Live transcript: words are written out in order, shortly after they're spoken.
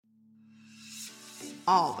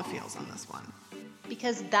all the feels on this one.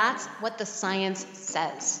 Because that's what the science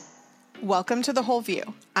says. Welcome to The Whole View.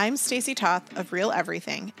 I'm Stacey Toth of Real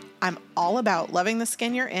Everything. I'm all about loving the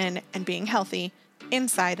skin you're in and being healthy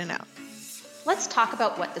inside and out. Let's talk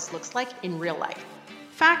about what this looks like in real life.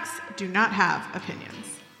 Facts do not have opinions.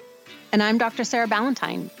 And I'm Dr. Sarah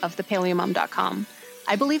Ballantyne of thepaleomom.com.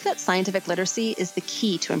 I believe that scientific literacy is the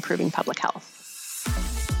key to improving public health.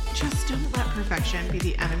 Just don't let perfection be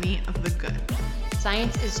the enemy of the good.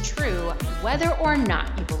 Science is true whether or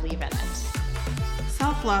not you believe in it.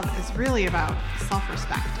 Self-love is really about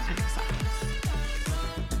self-respect and acceptance.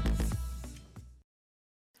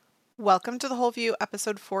 Welcome to The Whole View,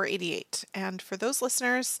 episode 488. And for those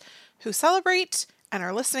listeners who celebrate and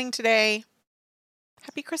are listening today,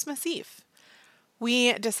 happy Christmas Eve.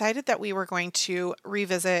 We decided that we were going to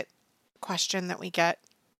revisit a question that we get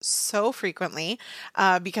so frequently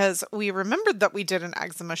because we remembered that we did an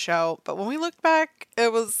eczema show, but when we looked back,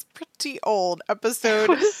 it was pretty old, episode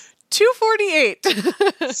 248.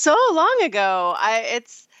 So long ago.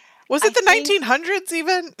 Was it the 1900s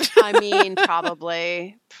even? I mean,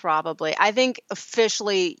 probably. I think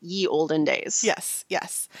officially ye olden days.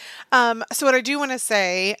 Yes. So what I do want to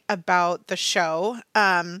say about the show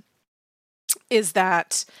is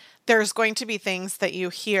that there's going to be things that you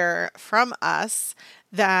hear from us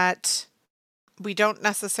that we don't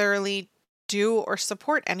necessarily do or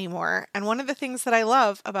support anymore. And one of the things that I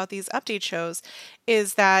love about these update shows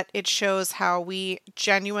is that it shows how we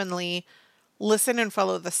genuinely listen and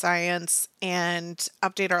follow the science and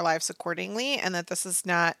update our lives accordingly. And that this is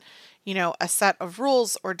not, a set of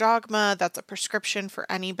rules or dogma that's a prescription for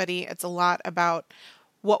anybody. It's a lot about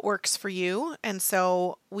what works for you. And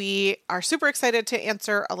so we are super excited to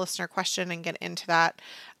answer a listener question and get into that.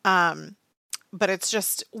 But it's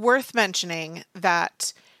just worth mentioning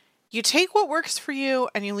that you take what works for you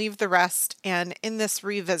and you leave the rest. And in this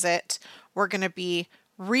revisit, we're going to be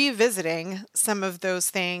revisiting some of those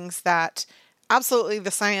things that absolutely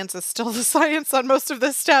the science is still the science on most of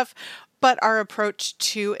this stuff, but our approach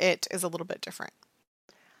to it is a little bit different.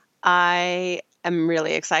 I am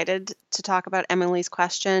really excited to talk about Emily's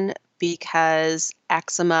question because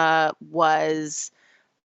eczema was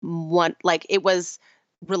it was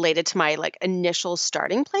related to my initial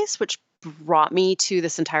starting place, which brought me to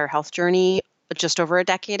this entire health journey just over a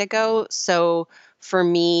decade ago. So for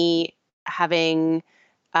me, having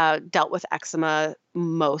dealt with eczema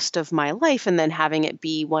most of my life and then having it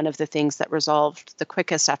be one of the things that resolved the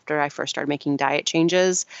quickest after I first started making diet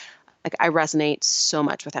changes, I resonate so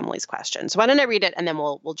much with Emily's question. So why don't I read it and then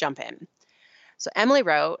we'll jump in. So Emily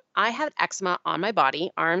wrote, I had eczema on my body,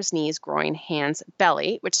 arms, knees, groin, hands,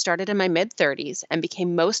 belly, which started in my mid-30s and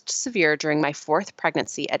became most severe during my fourth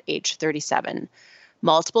pregnancy at age 37.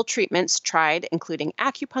 Multiple treatments tried, including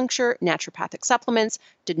acupuncture, naturopathic supplements,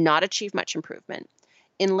 did not achieve much improvement.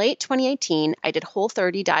 In late 2018, I did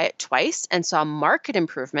Whole30 diet twice and saw marked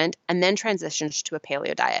improvement and then transitioned to a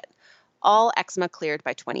paleo diet. All eczema cleared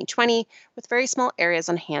by 2020, with very small areas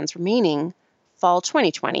on hands remaining. Fall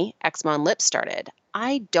 2020, eczema on lips started.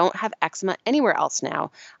 I don't have eczema anywhere else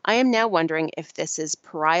now. I am now wondering if this is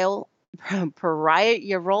pariaral,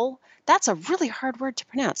 that's a really hard word to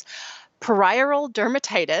pronounce, pariaral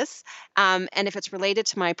dermatitis, and if it's related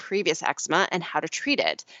to my previous eczema and how to treat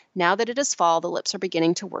it. Now that it is fall, the lips are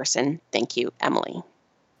beginning to worsen. Thank you, Emily.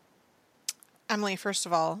 Emily, first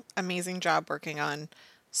of all, amazing job working on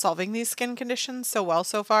solving these skin conditions so well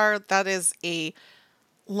so far. That is a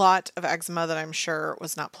lot of eczema that I'm sure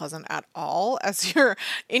was not pleasant at all as you're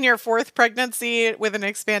in your fourth pregnancy with an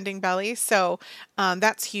expanding belly. So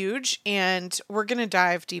that's huge. And we're going to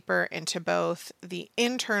dive deeper into both the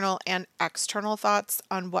internal and external thoughts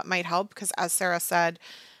on what might help. Because as Sarah said,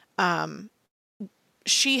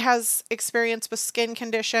 she has experience with skin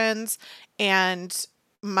conditions, and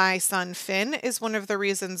my son Finn is one of the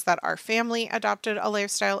reasons that our family adopted a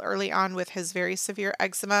lifestyle early on with his very severe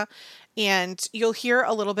eczema. And you'll hear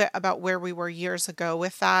a little bit about where we were years ago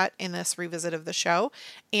with that in this revisit of the show.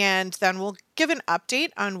 And then we'll give an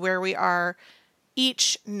update on where we are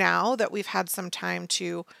each now that we've had some time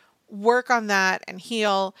to work on that and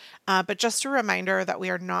heal. But just a reminder that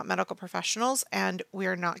we are not medical professionals and we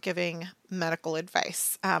are not giving medical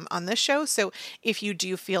advice on this show. So if you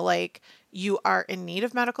do feel like you are in need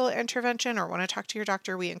of medical intervention or want to talk to your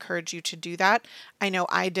doctor, we encourage you to do that. I know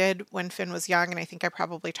I did when Finn was young, and I think I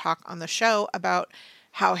probably talked on the show about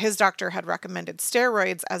how his doctor had recommended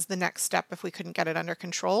steroids as the next step if we couldn't get it under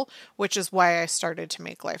control, which is why I started to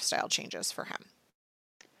make lifestyle changes for him.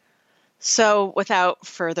 So without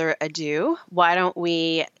further ado, why don't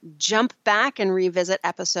we jump back and revisit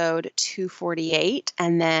episode 248,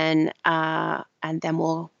 and then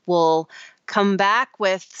we'll come back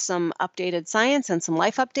with some updated science and some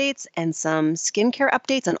life updates and some skincare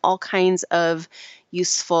updates and all kinds of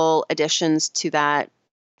useful additions to that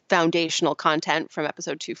foundational content from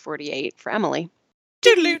episode 248 for Emily.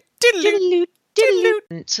 Doodaloo, doodaloo,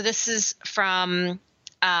 doodaloo. So this is from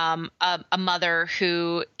a mother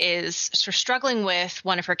who is sort of struggling with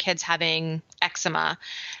one of her kids having eczema.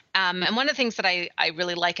 And one of the things that I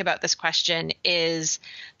really like about this question is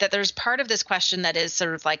that there's part of this question that is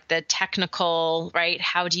sort of like the technical, right?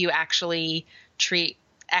 How do you actually treat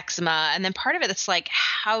eczema? And then part of it, it's like,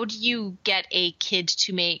 how do you get a kid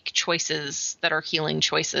to make choices that are healing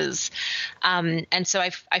choices? And so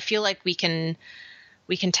I feel like we can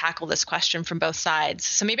tackle this question from both sides.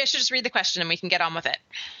 So maybe I should just read the question and we can get on with it.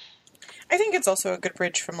 I think it's also a good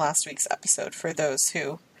bridge from last week's episode for those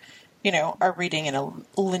who, are reading in a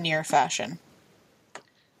linear fashion.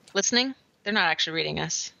 Listening? They're not actually reading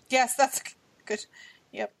us. Yes, that's good.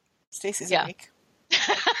 Yep. Stacey's awake.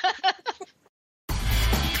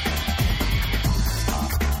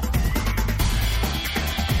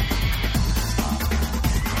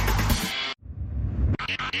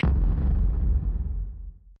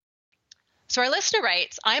 So our listener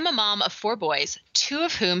writes, I'm a mom of 4 boys, 2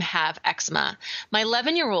 of whom have eczema. My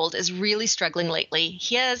 11-year-old is really struggling lately.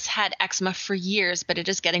 He has had eczema for years, but it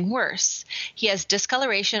is getting worse. He has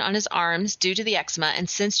discoloration on his arms due to the eczema, and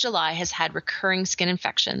since July has had recurring skin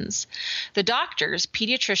infections. The doctors,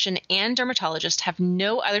 pediatrician, and dermatologist have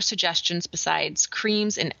no other suggestions besides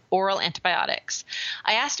creams and oral antibiotics.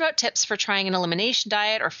 I asked about tips for trying an elimination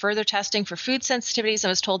diet or further testing for food sensitivities and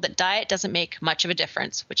was told that diet doesn't make much of a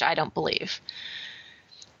difference, which I don't believe.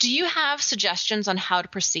 Do you have suggestions on how to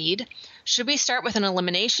proceed? Should we start with an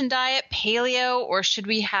elimination diet, paleo, or should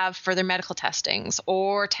we have further medical testings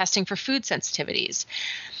or testing for food sensitivities?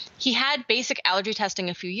 He had basic allergy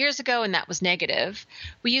testing a few years ago, and that was negative.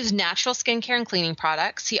 We use natural skincare and cleaning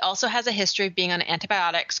products. He also has a history of being on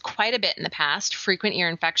antibiotics quite a bit in the past, frequent ear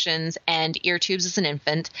infections and ear tubes as an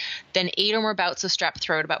infant, then 8 or more bouts of strep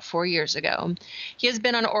throat about 4 years ago. He has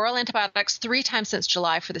been on oral antibiotics 3 times since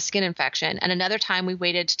July for the skin infection, and another time we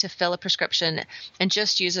waited to fill a prescription and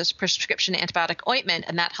just used a prescription antibiotic ointment,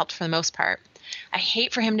 and that helped for the most part. I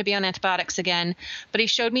hate for him to be on antibiotics again, but he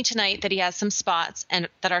showed me tonight that he has some spots and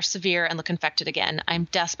that are severe and look infected again. I'm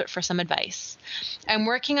desperate for some advice. I'm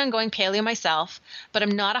working on going paleo myself, but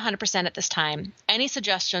I'm not 100% at this time. Any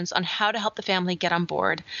suggestions on how to help the family get on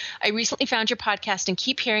board? I recently found your podcast and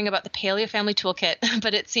keep hearing about the Paleo Family Toolkit,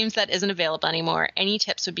 but it seems that isn't available anymore. Any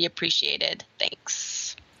tips would be appreciated.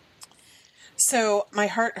 Thanks. So my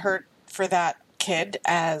heart hurt for that kid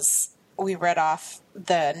as we read off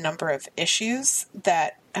the number of issues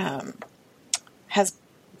that has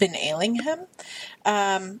been ailing him.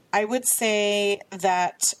 I would say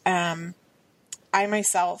that I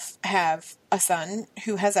myself have a son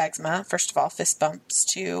who has eczema. First of all, fist bumps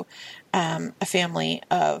to a family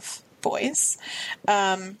of boys.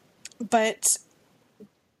 But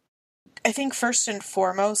I think first and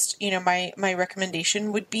foremost, my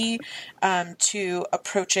recommendation would be to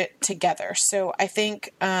approach it together. So I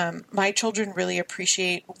think my children really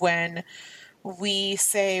appreciate when we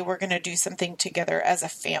say we're going to do something together as a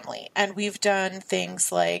family. And we've done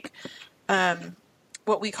things like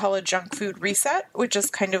what we call a junk food reset, which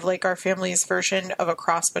is kind of like our family's version of a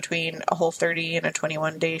cross between a Whole30 and a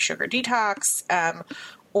 21-day sugar detox,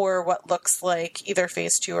 or what looks like either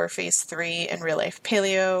phase 2 or phase 3 in real life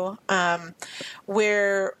paleo,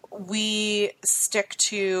 where we stick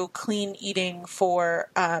to clean eating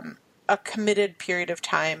for a committed period of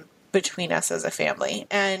time between us as a family.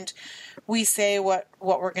 And we say what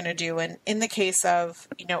we're going to do. And in the case of,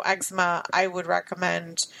 eczema, I would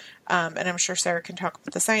recommend, and I'm sure Sarah can talk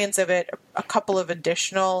about the science of it, a couple of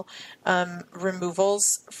additional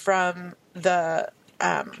removals from the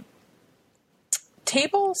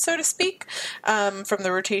table, so to speak, from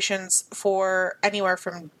the rotations for anywhere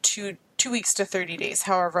from 2 weeks to 30 days,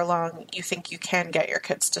 however long you think you can get your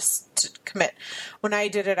kids to commit. When I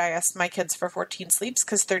did it, I asked my kids for 14 sleeps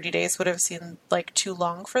because 30 days would have seemed like too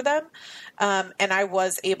long for them. And I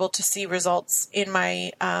was able to see results in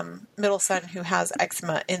my middle son who has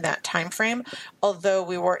eczema in that time frame, although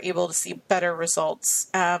we were able to see better results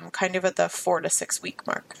kind of at the 4 to 6 week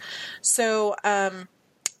mark. So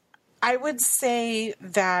I would say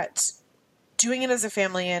that doing it as a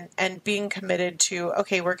family and being committed to,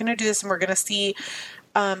 okay, we're going to do this and we're going to see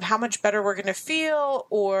how much better we're going to feel,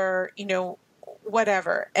 or,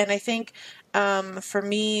 whatever. And I think for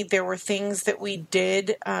me, there were things that we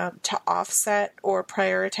did to offset or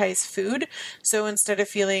prioritize food. So instead of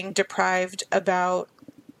feeling deprived about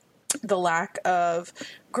the lack of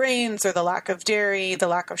grains or the lack of dairy, the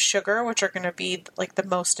lack of sugar, which are going to be like the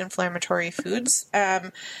most inflammatory foods,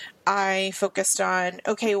 I focused on,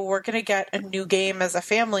 okay, well, we're going to get a new game as a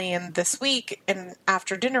family, and this week, and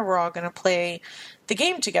after dinner, we're all going to play the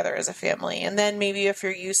game together as a family. And then maybe if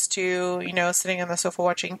you're used to, sitting on the sofa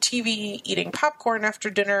watching TV, eating popcorn after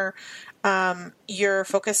dinner, you're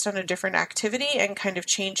focused on a different activity and kind of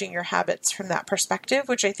changing your habits from that perspective,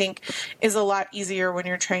 which I think is a lot easier when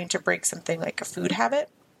you're trying to break something like a food habit.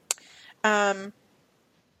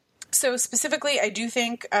 So specifically, I do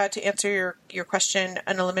think, to answer your question,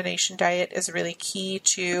 an elimination diet is really key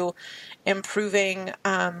to improving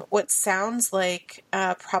what sounds like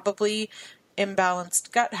probably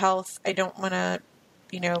imbalanced gut health. I don't want to,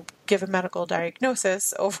 give a medical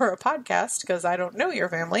diagnosis over a podcast because I don't know your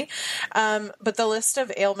family. But the list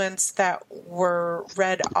of ailments that were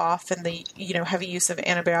read off and the, heavy use of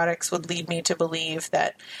antibiotics would lead me to believe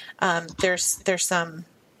that there's some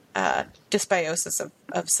dysbiosis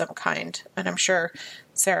of some kind. And I'm sure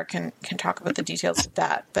Sarah can talk about the details of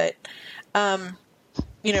that. But,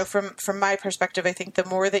 from my perspective, I think the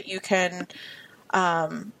more that you can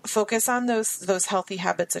focus on those healthy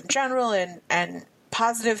habits in general and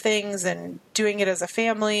positive things and doing it as a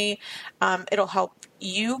family, it'll help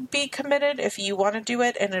you be committed if you want to do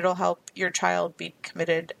it, and it'll help your child be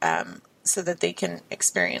committed so that they can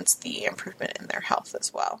experience the improvement in their health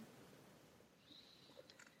as well.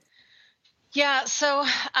 Yeah, so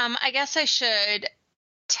I guess I should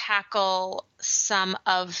tackle some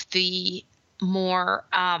of the more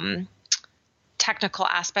technical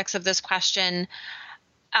aspects of this question.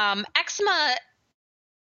 Eczema,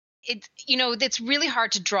 it's really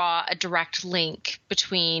hard to draw a direct link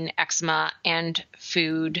between eczema and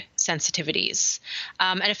food sensitivities.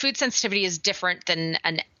 And a food sensitivity is different than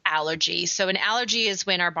an allergy. So an allergy is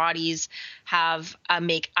when our bodies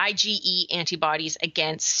make IgE antibodies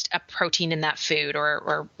against a protein in that food,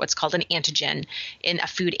 or what's called an antigen in a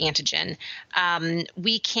food antigen.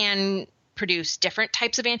 We can produce different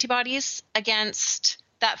types of antibodies against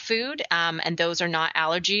that food, and those are not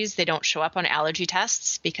allergies. They don't show up on allergy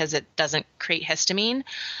tests because it doesn't create histamine.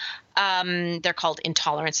 They're called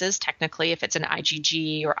intolerances, technically, if it's an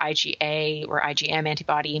IgG or IgA or IgM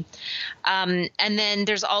antibody. And then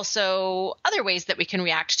there's also other ways that we can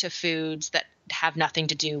react to foods that have nothing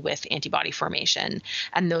to do with antibody formation,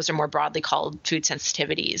 and those are more broadly called food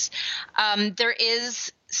sensitivities. There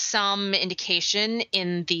is some indication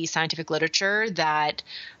in the scientific literature that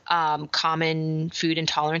common food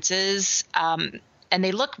intolerances, and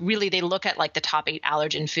they look at like the top 8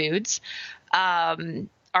 allergen foods,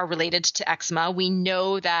 are related to eczema. We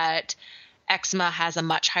know that eczema has a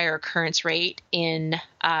much higher occurrence rate in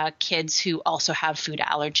kids who also have food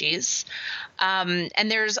allergies. And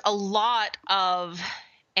there's a lot of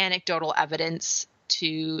anecdotal evidence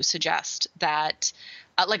to suggest that,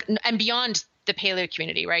 and beyond the paleo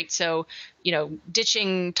community, right? So,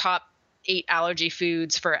 ditching top 8 allergy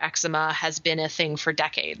foods for eczema has been a thing for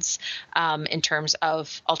decades in terms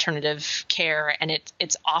of alternative care, and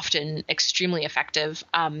it's often extremely effective.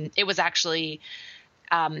 It was actually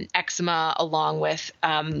eczema along with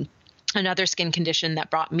another skin condition that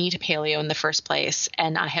brought me to paleo in the first place,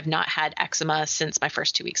 and I have not had eczema since my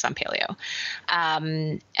first 2 weeks on paleo.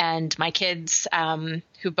 And my kids,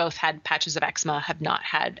 who both had patches of eczema, have not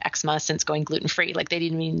had eczema since going gluten-free. Like, they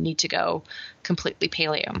didn't even need to go completely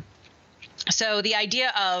paleo. So the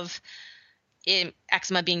idea of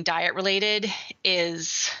eczema being diet related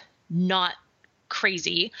is not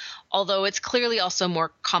crazy, although it's clearly also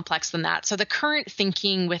more complex than that. So the current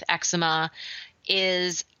thinking with eczema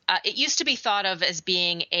is it used to be thought of as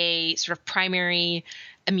being a sort of primary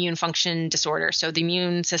immune function disorder. So the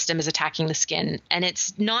immune system is attacking the skin, and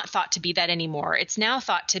it's not thought to be that anymore. It's now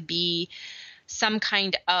thought to be some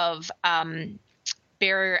kind of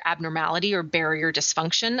barrier abnormality or barrier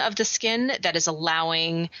dysfunction of the skin that is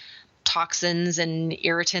allowing toxins and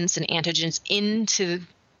irritants and antigens into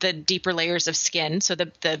the deeper layers of skin. So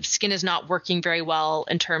the skin is not working very well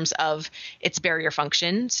in terms of its barrier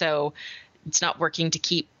function. So it's not working to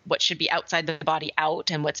keep what should be outside the body out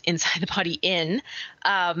and what's inside the body in.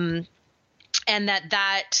 And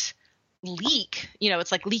that leak,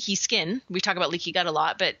 it's like leaky skin. We talk about leaky gut a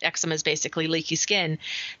lot, but eczema is basically leaky skin.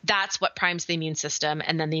 That's what primes the immune system,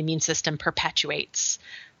 and then the immune system perpetuates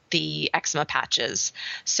the eczema patches.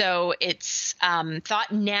 So it's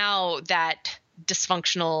thought now that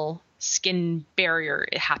dysfunctional skin barrier,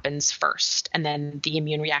 it happens first, and then the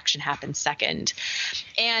immune reaction happens second.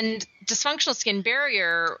 And dysfunctional skin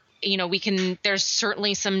barrier, there's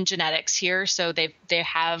certainly some genetics here. So they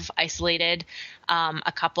have isolated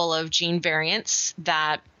a couple of gene variants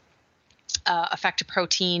that affect a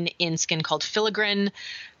protein in skin called filaggrin,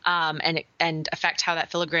 and affect how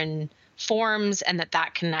that filaggrin forms, and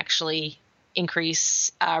that can actually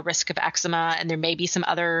increase risk of eczema. And there may be some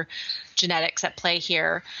other genetics at play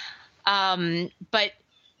here. But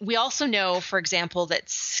we also know, for example, that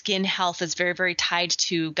skin health is very, very tied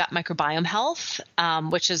to gut microbiome health,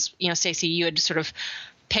 which is, Stacey, you had sort of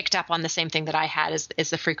picked up on the same thing that I had, is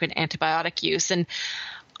the frequent antibiotic use. And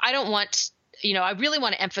I don't want, I really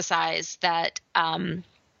want to emphasize that no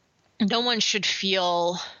one should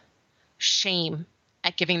feel shame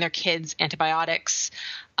at giving their kids antibiotics.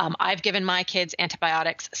 I've given my kids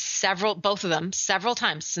antibiotics, both of them, several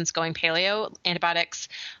times since going paleo. Antibiotics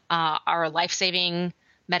are a life-saving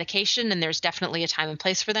medication, and there's definitely a time and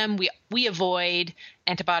place for them. We avoid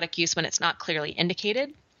antibiotic use when it's not clearly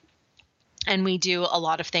indicated. And we do a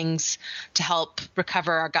lot of things to help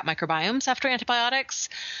recover our gut microbiomes after antibiotics.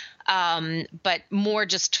 But more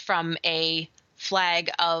just from a flag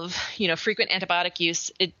of, frequent antibiotic use,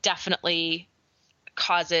 it definitely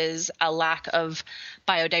causes a lack of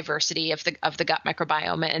biodiversity of the gut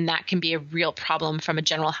microbiome, and that can be a real problem from a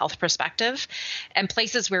general health perspective. And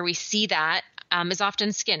places where we see that is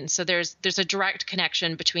often skin. So there's a direct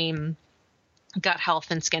connection between gut health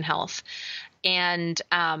and skin health, and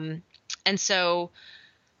so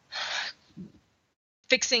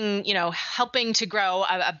fixing, helping to grow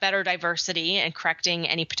a better diversity and correcting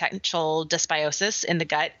any potential dysbiosis in the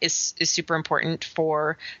gut is super important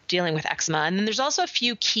for dealing with eczema. And then there's also a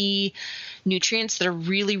few key nutrients that are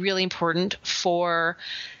really, really important for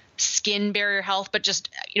skin barrier health, but just,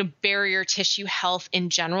 barrier tissue health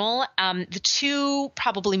in general. The two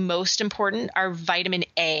probably most important are vitamin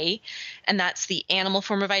A, and that's the animal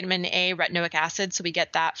form of vitamin A, retinoic acid. So we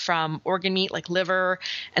get that from organ meat like liver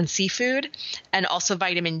and seafood, and also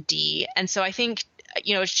vitamin D. And so I think,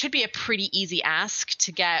 it should be a pretty easy ask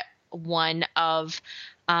to get one of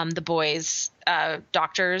the boys'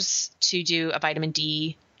 doctors to do a vitamin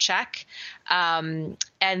D check. And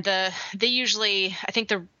they usually, I think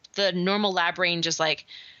the normal lab range is like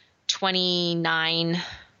 29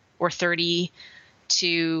 or 30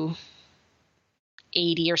 to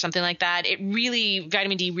 80 or something like that.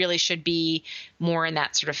 Vitamin D really should be more in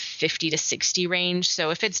that sort of 50 to 60 range. So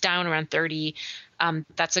if it's down around 30,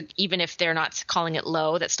 even if they're not calling it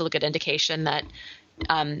low, that's still a good indication that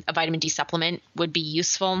a vitamin D supplement would be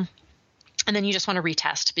useful. And then you just want to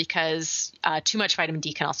retest, because too much vitamin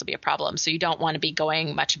D can also be a problem. So you don't want to be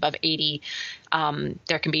going much above 80.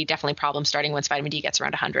 There can be definitely problems starting once vitamin D gets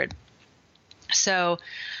around 100. So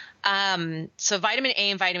vitamin A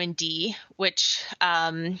and vitamin D, which,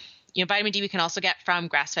 vitamin D we can also get from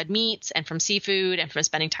grass-fed meats and from seafood and from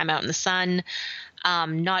spending time out in the sun.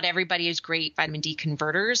 Not everybody is great vitamin D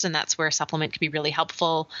converters, and that's where a supplement can be really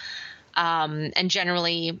helpful. And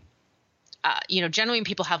generally when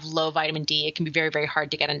people have low vitamin D, it can be very, very hard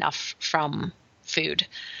to get enough from food.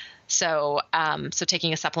 So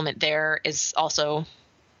taking a supplement there is also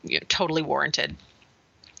totally warranted.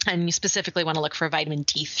 And you specifically want to look for a vitamin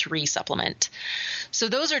D3 supplement. So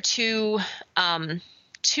those are two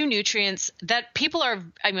nutrients that people are,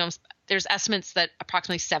 there's estimates that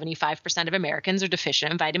approximately 75% of Americans are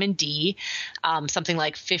deficient in vitamin D. Something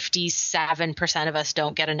like 57% of us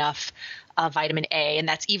don't get enough vitamin A, and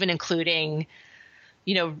that's even including,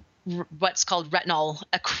 what's called retinol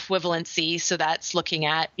equivalency. So that's looking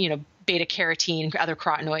at, beta carotene and other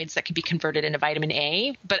carotenoids that can be converted into vitamin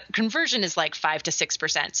A, but conversion is like 5 to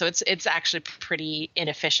 6%. So it's actually pretty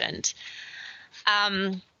inefficient.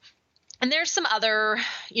 And there's some other,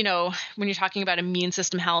 when you're talking about immune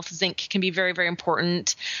system health, zinc can be very, very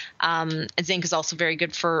important. And zinc is also very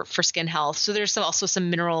good for skin health. So there's also some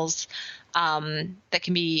minerals that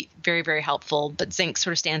can be very, very helpful, but zinc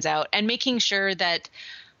sort of stands out. And making sure that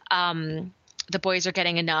the boys are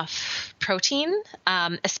getting enough protein,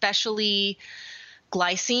 especially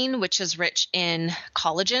glycine, which is rich in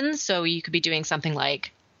collagen. So you could be doing something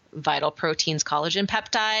like Vital Proteins collagen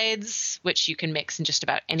peptides, which you can mix in just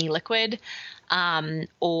about any liquid,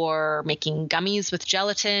 or making gummies with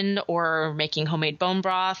gelatin, or making homemade bone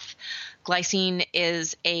broth. Glycine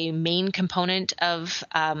is a main component of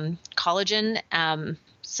collagen.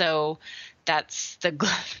 So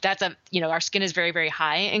our skin is very, very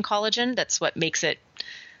high in collagen. That's what makes it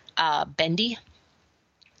bendy.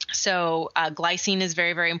 So glycine is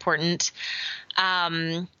very, very important.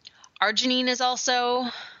 Arginine is also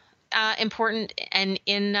important and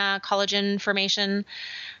in collagen formation.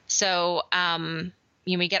 So,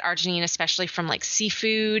 we get arginine especially from like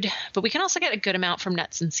seafood, but we can also get a good amount from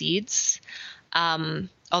nuts and seeds.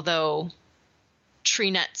 Although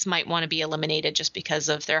tree nuts might want to be eliminated just because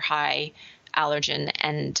of their high allergen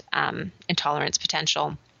and intolerance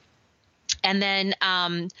potential. And then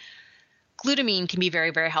glutamine can be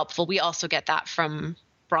very, very helpful. We also get that from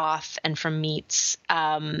broth and from meats,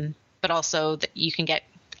 but also you can get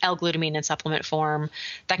L-glutamine in supplement form.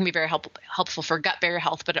 That can be very helpful for gut barrier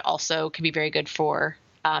health, but it also can be very good for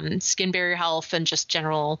skin barrier health and just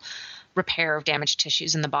general repair of damaged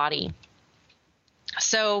tissues in the body.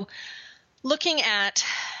 So looking at,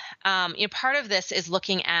 part of this is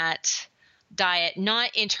looking at diet,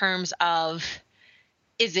 not in terms of,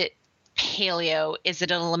 is it paleo? Is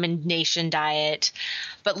it an elimination diet?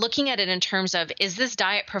 But looking at it in terms of, is this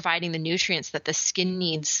diet providing the nutrients that the skin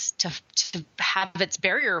needs to have its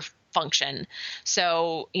barrier function?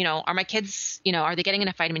 So, are my kids, are they getting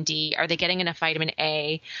enough vitamin D? Are they getting enough vitamin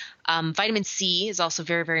A? Vitamin C is also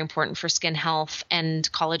very, very important for skin health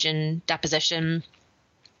and collagen deposition.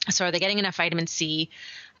 So are they getting enough vitamin C?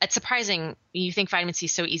 It's surprising. You think vitamin C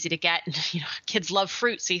is so easy to get. Kids love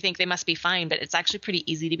fruit, so you think they must be fine, but it's actually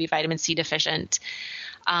pretty easy to be vitamin C deficient.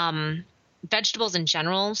 Vegetables in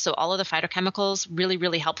general, so all of the phytochemicals, really,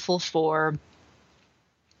 really helpful for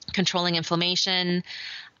controlling inflammation,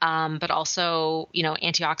 but also,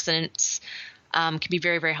 antioxidants can be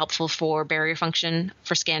very, very helpful for barrier function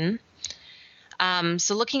for skin.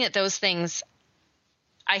 So looking at those things,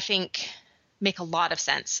 I think make a lot of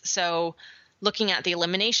sense. So looking at the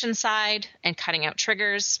elimination side and cutting out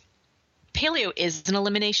triggers, paleo is an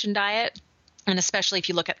elimination diet. And especially if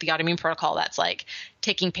you look at the autoimmune protocol, that's like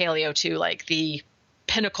taking paleo to like the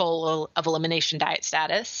pinnacle of elimination diet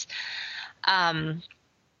status. But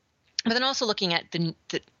then also looking at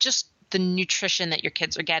just the nutrition that your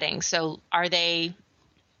kids are getting. So are they,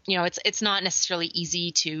 it's not necessarily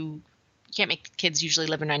easy you can't make kids usually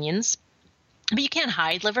liver and onions, but you can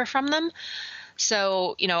hide liver from them.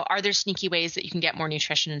 So, are there sneaky ways that you can get more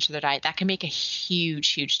nutrition into their diet? That can make a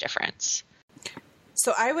huge, huge difference.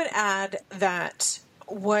 So I would add that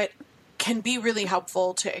what can be really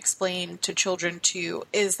helpful to explain to children too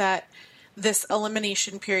is that this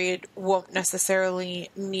elimination period won't necessarily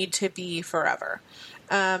need to be forever.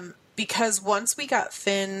 Because once we got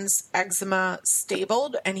Finn's eczema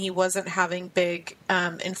stabled and he wasn't having big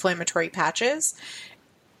inflammatory patches,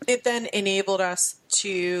 it then enabled us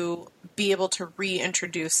to be able to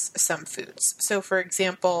reintroduce some foods. So, for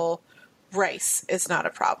example, rice is not a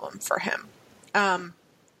problem for him.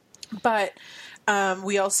 But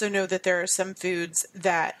we also know that there are some foods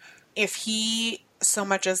that if he so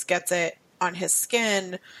much as gets it on his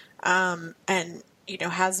skin and,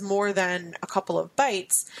 has more than a couple of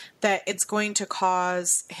bites, that it's going to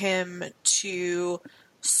cause him to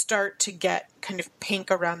start to get kind of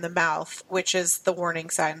pink around the mouth, which is the warning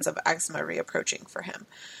signs of eczema reapproaching for him.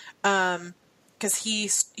 Because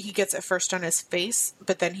he gets it first on his face,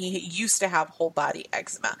 but then he used to have whole body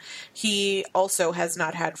eczema. He also has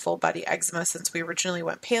not had full body eczema since we originally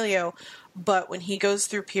went paleo, but when he goes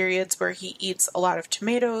through periods where he eats a lot of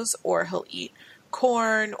tomatoes, or he'll eat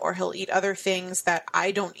corn, or he'll eat other things that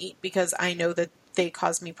I don't eat because I know that they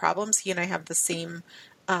cause me problems. He and I have the same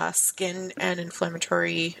skin and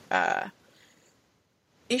inflammatory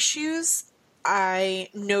issues. I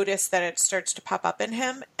notice that it starts to pop up in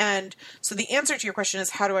him. And so the answer to your question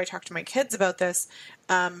is, how do I talk to my kids about this?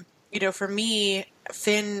 For me,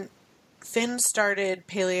 Finn started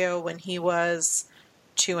paleo when he was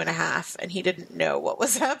 2.5, and he didn't know what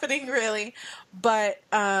was happening really. But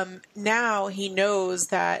now he knows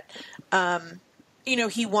that,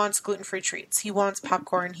 he wants gluten-free treats. He wants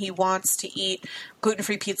popcorn. He wants to eat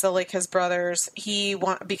gluten-free pizza like his brothers.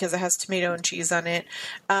 Because it has tomato and cheese on it.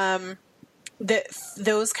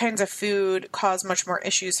 Those kinds of food cause much more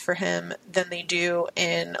issues for him than they do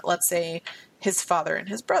in, let's say, his father and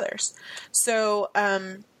his brothers. So,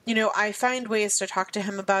 I find ways to talk to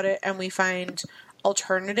him about it, and we find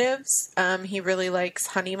alternatives. He really likes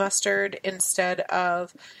honey mustard instead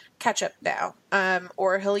of ketchup now.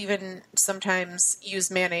 Or he'll even sometimes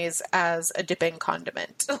use mayonnaise as a dipping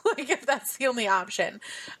condiment, like if that's the only option.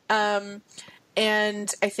 And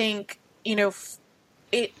I think,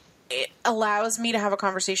 it allows me to have a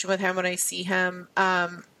conversation with him when I see him,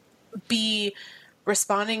 be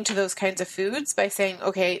responding to those kinds of foods by saying,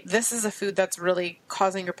 okay, this is a food that's really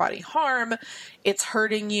causing your body harm. It's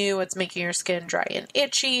hurting you. It's making your skin dry and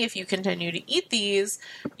itchy. If you continue to eat these,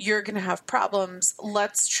 you're going to have problems.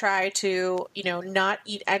 Let's try to, not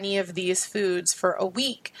eat any of these foods for a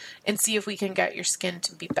week and see if we can get your skin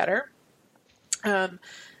to be better.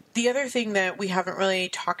 The other thing that we haven't really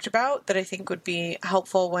talked about that I think would be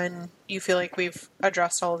helpful when you feel like we've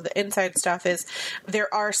addressed all of the inside stuff is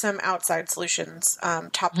there are some outside solutions,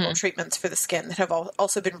 topical treatments for the skin that have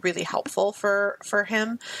also been really helpful for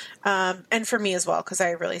him and for me as well, because I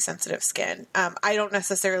have really sensitive skin. I don't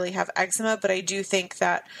necessarily have eczema, but I do think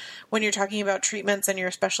that when you're talking about treatments and you're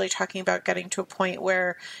especially talking about getting to a point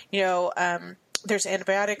where, there's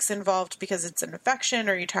antibiotics involved because it's an infection,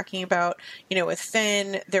 or you're talking about, with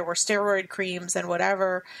Finn, there were steroid creams and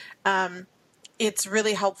whatever. It's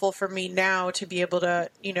really helpful for me now to be able to,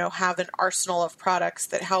 have an arsenal of products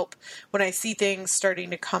that help when I see things starting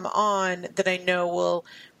to come on that I know will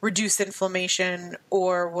reduce inflammation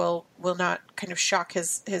or will not kind of shock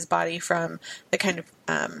his body from the kind of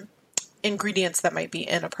ingredients that might be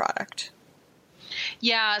in a product.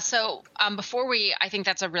 Yeah. So I think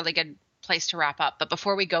that's a really good place to wrap up. But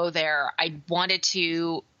before we go there, I wanted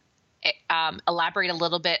to elaborate a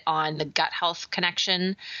little bit on the gut health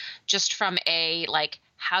connection, just from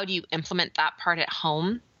how do you implement that part at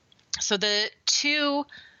home? So the two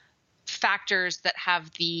factors that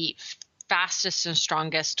have the fastest and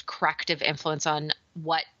strongest corrective influence on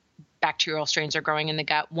what bacterial strains are growing in the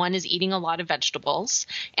gut. One is eating a lot of vegetables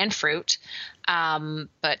and fruit. A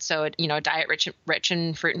diet rich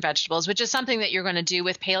in fruit and vegetables, which is something that you're going to do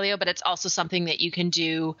with paleo, but it's also something that you can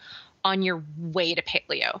do on your way to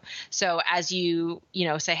paleo. So as you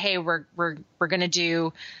say, hey, we're going to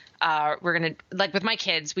do, like with my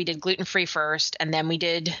kids, we did gluten-free first, and then we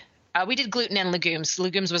did gluten and legumes.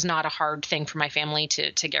 Legumes was not a hard thing for my family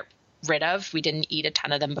to get rid of. We didn't eat a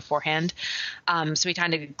ton of them beforehand. So we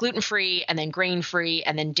kind of gluten-free and then grain-free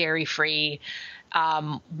and then dairy-free,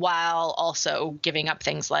 while also giving up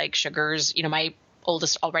things like sugars. My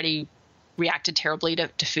oldest already reacted terribly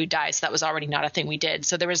to food dyes. So that was already not a thing we did.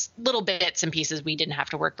 So there was little bits and pieces we didn't have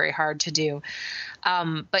to work very hard to do.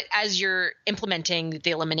 But as you're implementing the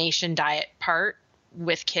elimination diet part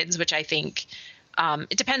with kids, which I think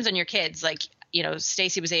it depends on your kids,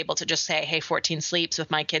 Stacy was able to just say, hey, 14 sleeps. With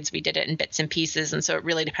my kids, we did it in bits and pieces. And so it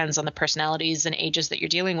really depends on the personalities and ages that you're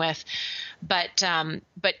dealing with. But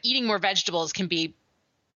eating more vegetables can be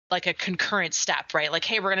like a concurrent step, right? Like,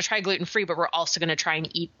 hey, we're going to try gluten-free, but we're also going to try and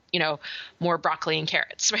eat, more broccoli and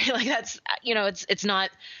carrots, right? Like that's, it's not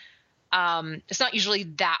usually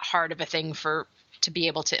that hard of a thing to be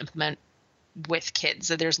able to implement with kids.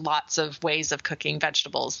 So there's lots of ways of cooking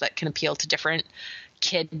vegetables that can appeal to different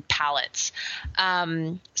kid palates.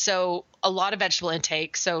 So a lot of vegetable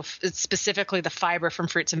intake. So it's specifically the fiber from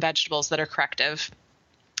fruits and vegetables that are corrective.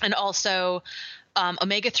 And also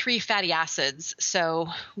omega-3 fatty acids. So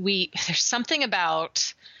there's something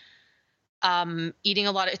about eating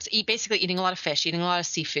a lot of, basically eating a lot of fish, eating a lot of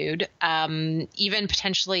seafood, even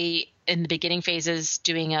potentially in the beginning phases,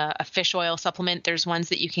 doing a fish oil supplement. There's ones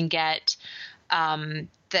that you can get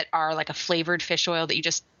that are like a flavored fish oil that you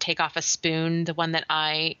just take off a spoon. The one that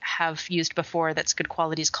I have used before that's good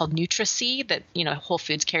quality is called Nutri-C, that, Whole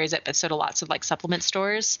Foods carries it, but so do lots of supplement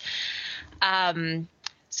stores.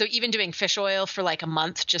 So even doing fish oil for a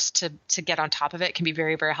month just to get on top of it can be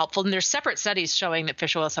very, very helpful. And there's separate studies showing that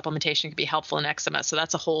fish oil supplementation can be helpful in eczema. So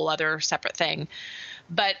that's a whole other separate thing.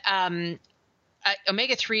 But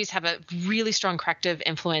omega-3s have a really strong corrective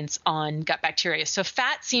influence on gut bacteria. So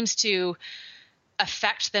fat seems to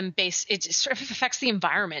affect them it sort of affects the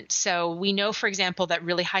environment. So we know, for example, that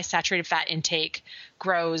really high saturated fat intake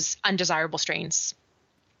grows undesirable strains.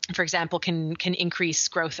 For example, can increase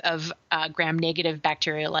growth of gram-negative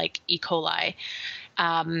bacteria like E. coli.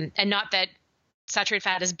 And not that saturated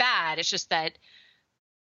fat is bad, it's just that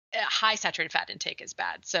high saturated fat intake is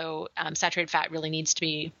bad. So saturated fat really needs to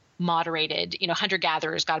be moderated.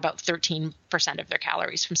 Hunter-gatherers got about 13% of their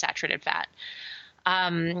calories from saturated fat.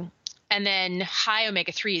 And then high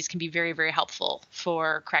omega-3s can be very, very helpful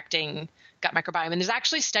for correcting gut microbiome. And there's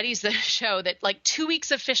actually studies that show that 2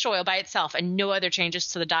 weeks of fish oil by itself and no other changes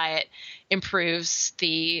to the diet improves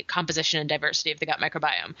the composition and diversity of the gut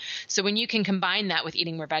microbiome. So when you can combine that with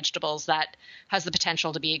eating more vegetables, that has the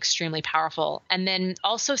potential to be extremely powerful. And then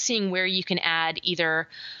also seeing where you can add either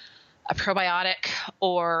a probiotic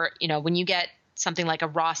or, when you get something like a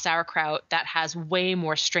raw sauerkraut that has way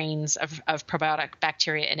more strains of probiotic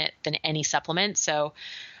bacteria in it than any supplement. So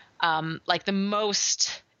the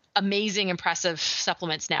most amazing, impressive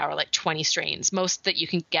supplements now are like 20 strains. Most that you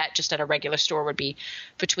can get just at a regular store would be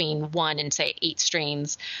between 1 and say 8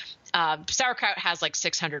 strains. Sauerkraut has like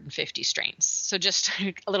 650 strains. So just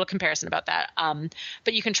a little comparison about that.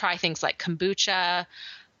 But you can try things like kombucha.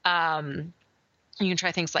 You can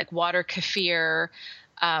try things like water kefir.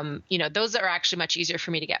 Those are actually much easier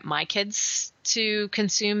for me to get my kids to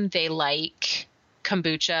consume. They like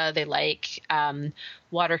kombucha. They like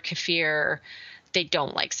water kefir. They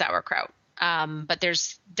don't like sauerkraut. But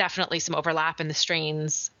there's definitely some overlap in the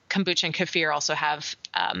strains. Kombucha and kefir also have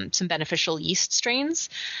some beneficial yeast strains.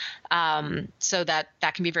 So that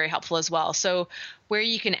can be very helpful as well. So where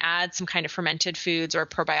you can add some kind of fermented foods or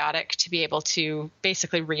probiotic to be able to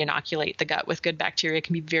basically re-inoculate the gut with good bacteria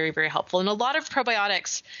can be very, very helpful. And a lot of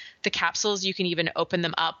probiotics, the capsules, you can even open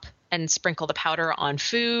them up and sprinkle the powder on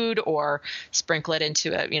food or sprinkle it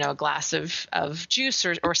into a glass of juice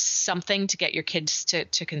or something to get your kids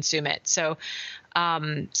to consume it. So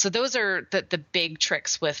those are the big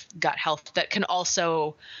tricks with gut health that can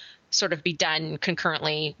also sort of be done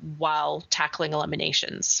concurrently while tackling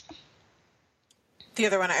eliminations. The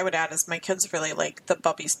other one I would add is my kids really like the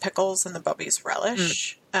Bubby's pickles and the Bubby's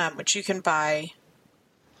relish, which you can buy.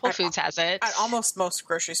 Whole Foods has it. At almost most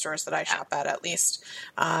grocery stores that I shop at least.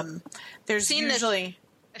 There's usually...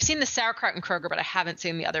 I've seen the sauerkraut in Kroger, but I haven't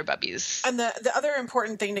seen the other Bubbies. And the other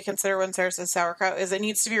important thing to consider when Sarah says sauerkraut is it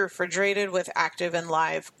needs to be refrigerated with active and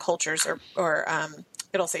live cultures or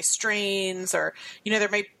it'll say strains or, there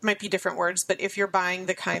might be different words, but if you're buying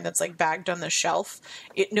the kind that's like bagged on the shelf,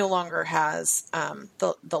 it no longer has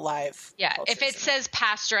the live. Yeah. If it says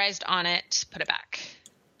pasteurized on it, put it back.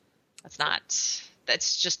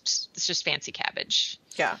 It's just fancy cabbage.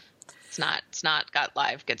 Yeah. It's not got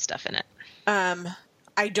live good stuff in it.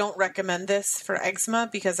 I don't recommend this for eczema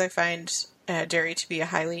because I find dairy to be a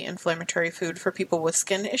highly inflammatory food for people with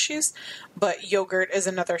skin issues. But yogurt is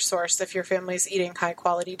another source if your family's eating high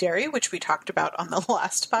quality dairy, which we talked about on the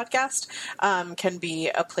last podcast, can be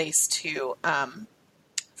a place to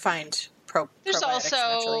find There's also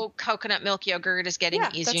naturally. Coconut milk yogurt is getting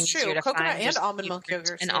easier and easier to coconut find. And almond milk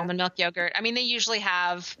yogurt. And almond milk yogurt. I mean, they usually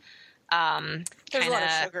have there's a lot of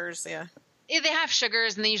sugars, They have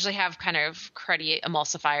sugars, and they usually have kind of cruddy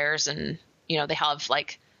emulsifiers, and they have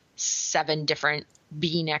like 7 different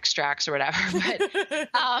bean extracts or whatever.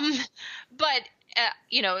 But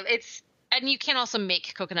it's, and you can also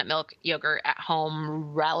make coconut milk yogurt at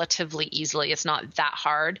home relatively easily. It's not that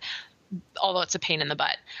hard, although it's a pain in the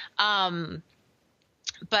butt.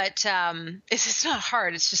 But it's not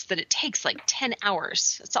hard. It's just that it takes like 10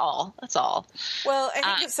 hours. That's all. Well, I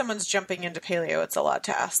think if someone's jumping into paleo, it's a lot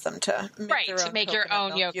to ask them to make your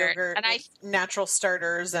own yogurt. And natural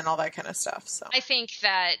starters and all that kind of stuff. So I think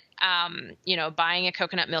that, buying a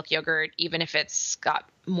coconut milk yogurt, even if it's got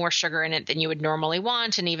more sugar in it than you would normally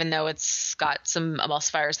want, and even though it's got some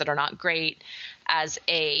emulsifiers that are not great, as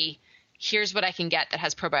here's what I can get that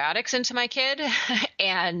has probiotics into my kid,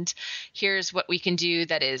 and here's what we can do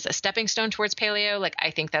that is a stepping stone towards paleo. Like,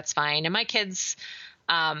 I think that's fine. And my kids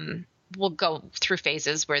will go through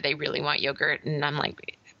phases where they really want yogurt, and I'm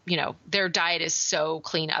like, their diet is so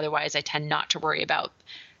clean. Otherwise, I tend not to worry about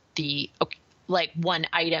the one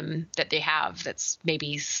item that they have that's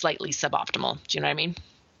maybe slightly suboptimal. Do you know what I mean?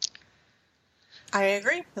 I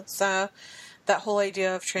agree. That's that whole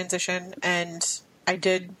idea of transition, and I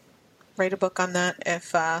did write a book on that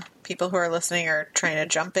if people who are listening are trying to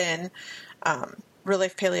jump in. Real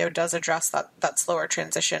Life Paleo does address that slower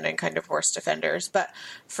transition and kind of worst offenders. But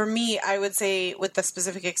for me, I would say with the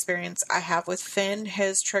specific experience I have with Finn,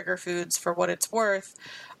 his trigger foods, for what it's worth,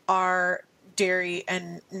 are dairy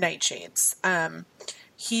and nightshades.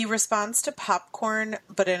 He responds to popcorn,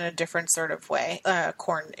 but in a different sort of way,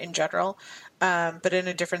 corn in general, but in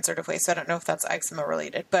a different sort of way. So I don't know if that's eczema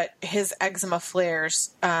related, but his eczema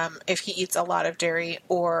flares if he eats a lot of dairy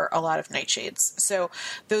or a lot of nightshades. So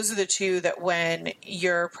those are the two that when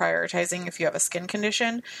you're prioritizing if you have a skin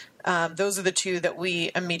condition, those are the two that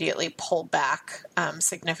we immediately pull back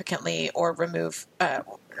significantly or remove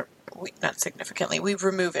not significantly, we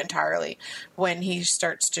remove entirely when he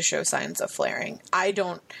starts to show signs of flaring. I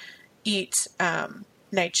don't eat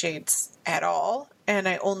nightshades at all, and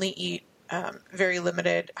I only eat very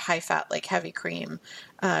limited high-fat, like heavy cream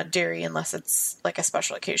dairy, unless it's like a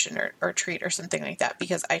special occasion or treat or something like that,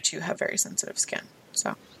 because I too have very sensitive skin.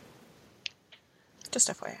 So, just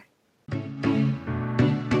FYI.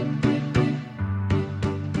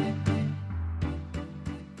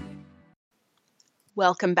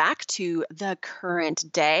 Welcome back to the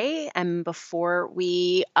current day. And before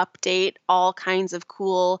we update all kinds of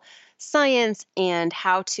cool science and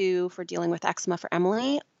how-to for dealing with eczema for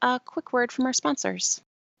Emily, a quick word from our sponsors.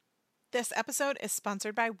 This episode is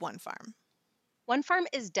sponsored by One Farm. One Farm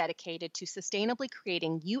is dedicated to sustainably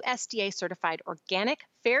creating USDA-certified organic,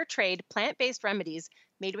 fair trade, plant-based remedies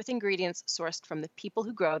made with ingredients sourced from the people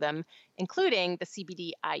who grow them, including the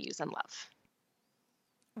CBD I use and love.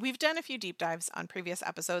 We've done a few deep dives on previous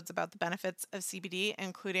episodes about the benefits of CBD,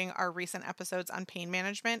 including our recent episodes on pain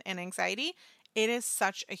management and anxiety. It is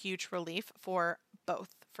such a huge relief for both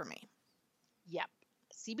for me. Yep.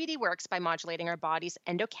 CBD works by modulating our body's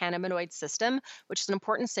endocannabinoid system, which is an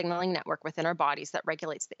important signaling network within our bodies that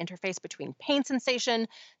regulates the interface between pain sensation,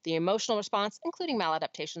 the emotional response, including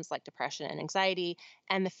maladaptations like depression and anxiety,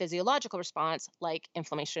 and the physiological response like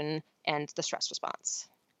inflammation and the stress response.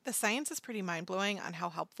 The science is pretty mind-blowing on how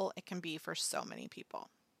helpful it can be for so many people.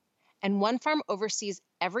 And One Farm oversees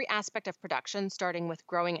every aspect of production, starting with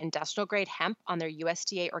growing industrial-grade hemp on their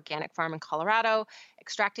USDA organic farm in Colorado,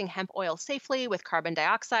 extracting hemp oil safely with carbon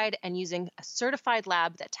dioxide, and using a certified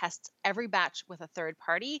lab that tests every batch with a third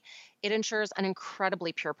party. It ensures an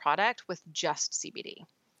incredibly pure product with just CBD.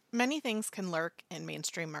 Many things can lurk in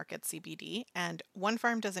mainstream market CBD, and One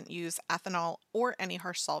Farm doesn't use ethanol or any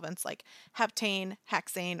harsh solvents like heptane,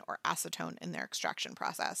 hexane, or acetone in their extraction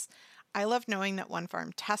process. I love knowing that One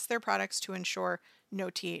Farm tests their products to ensure no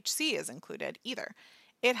THC is included either.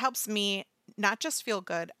 It helps me not just feel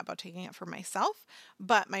good about taking it for myself,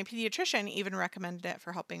 but my pediatrician even recommended it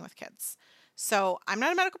for helping with kids. So I'm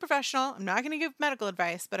not a medical professional. I'm not going to give medical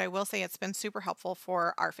advice, but I will say it's been super helpful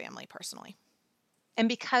for our family personally. And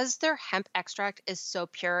because their hemp extract is so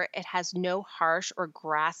pure, it has no harsh or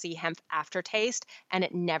grassy hemp aftertaste, and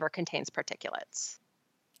it never contains particulates.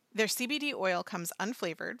 Their CBD oil comes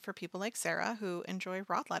unflavored for people like Sarah who enjoy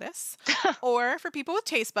raw lettuce, or for people with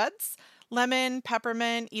taste buds, lemon,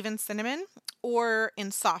 peppermint, even cinnamon, or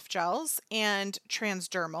in soft gels, and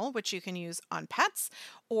transdermal, which you can use on pets,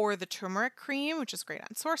 or the turmeric cream, which is great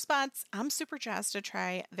on sore spots. I'm super jazzed to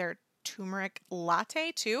try their turmeric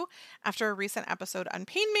latte too. After a recent episode on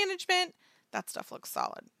pain management, that stuff looks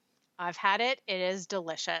solid. I've had it. It is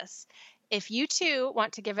delicious. If you too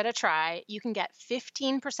want to give it a try, you can get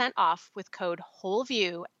 15% off with code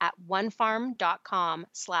WHOLEVIEW at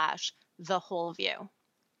onefarm.com/thewholeview.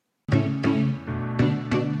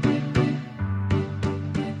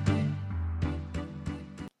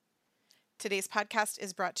 Today's podcast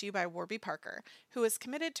is brought to you by Warby Parker, who is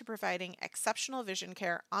committed to providing exceptional vision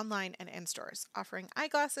care online and in stores, offering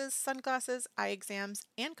eyeglasses, sunglasses, eye exams,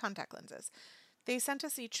 and contact lenses. They sent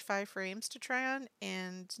us each 5 frames to try on,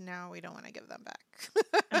 and now we don't want to give them back.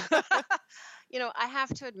 I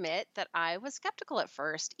have to admit that I was skeptical at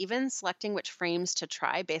first. Even selecting which frames to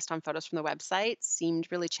try based on photos from the website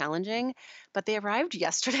seemed really challenging, but they arrived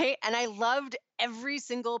yesterday and I loved every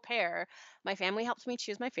single pair. My family helped me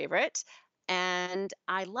choose my favorite. And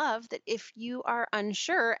I love that if you are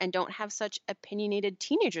unsure and don't have such opinionated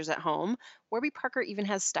teenagers at home, Warby Parker even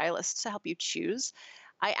has stylists to help you choose.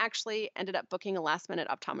 I actually ended up booking a last-minute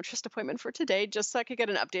optometrist appointment for today just so I could get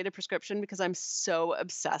an updated prescription because I'm so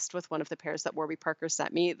obsessed with one of the pairs that Warby Parker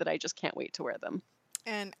sent me that I just can't wait to wear them.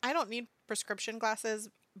 And I don't need prescription glasses,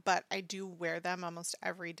 but I do wear them almost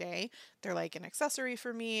every day. They're like an accessory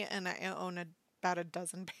for me, and I own about a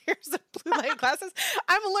dozen pairs of blue light glasses.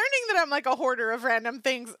 I'm learning that I'm like a hoarder of random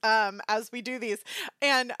things as we do these.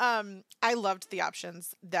 And I loved the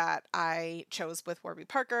options that I chose with Warby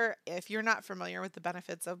Parker. If you're not familiar with the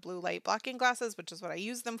benefits of blue light blocking glasses, which is what I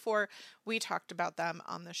use them for, we talked about them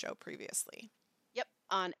on the show previously. Yep.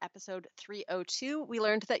 On episode 302, we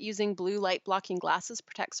learned that using blue light blocking glasses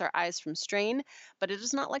protects our eyes from strain, but it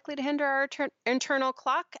is not likely to hinder our internal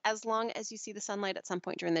clock as long as you see the sunlight at some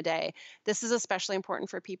point during the day. This is especially important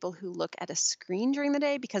for people who look at a screen during the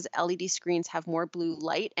day because LED screens have more blue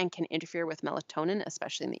light and can interfere with melatonin,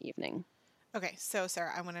 especially in the evening. Okay, so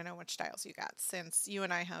Sarah, I want to know which styles you got. Since you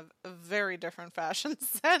and I have a very different fashion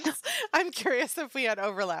sense, I'm curious if we had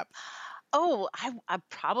overlap. Oh, I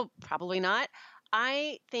probably not.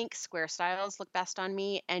 I think square styles look best on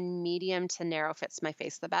me and medium to narrow fits my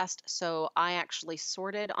face the best. So I actually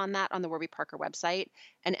sorted on that on the Warby Parker website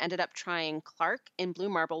and ended up trying Clark in blue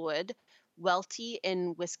marblewood, Welty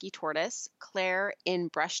in whiskey tortoise, Claire in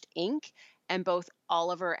brushed ink, and both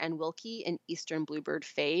Oliver and Wilkie in Eastern Bluebird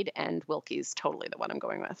fade. And Wilkie's totally the one I'm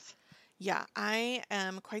going with. Yeah, I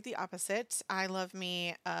am quite the opposite. I love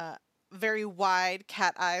me very wide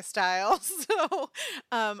cat eye style. So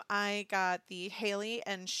I got the Haley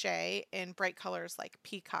and Shay in bright colors like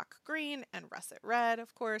peacock green and russet red,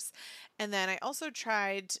 of course. And then I also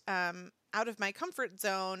tried out of my comfort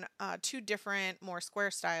zone, two different, more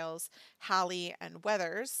square styles, Hallie and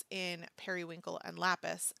Weathers in periwinkle and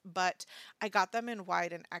lapis, but I got them in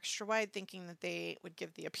wide and extra wide, thinking that they would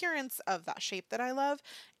give the appearance of that shape that I love.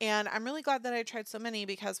 And I'm really glad that I tried so many,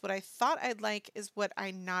 because what I thought I'd like is what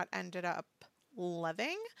I not ended up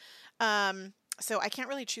loving. So I can't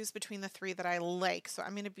really choose between the three that I like. So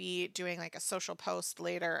I'm going to be doing like a social post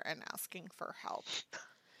later and asking for help.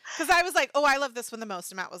 Because I was like, oh, I love this one the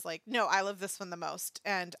most. And Matt was like, no, I love this one the most.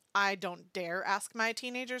 And I don't dare ask my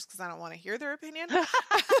teenagers because I don't want to hear their opinion.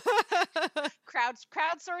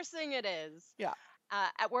 Crowdsourcing it is. Yeah.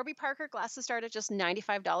 At Warby Parker, glasses start at just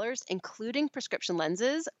 $95, including prescription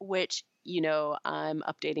lenses, which, I'm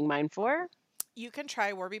updating mine for. You can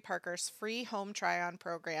try Warby Parker's free home try-on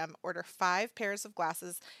program. Order 5 pairs of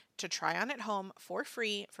glasses to try on at home for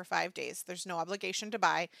free for 5 days. There's no obligation to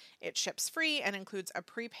buy. It ships free and includes a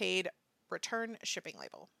prepaid return shipping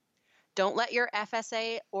label. Don't let your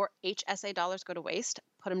FSA or HSA dollars go to waste.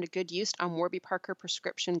 Put them to good use on Warby Parker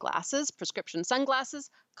prescription glasses, prescription sunglasses,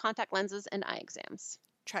 contact lenses, and eye exams.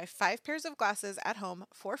 Try 5 pairs of glasses at home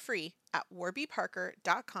for free at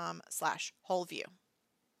warbyparker.com/wholeview.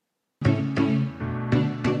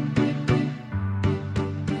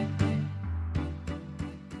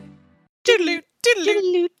 Doodaloo,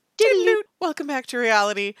 doodaloo, doodaloo. Welcome back to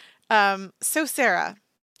reality. So Sarah,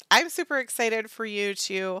 I'm super excited for you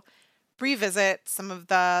to revisit some of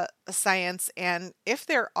the science, and if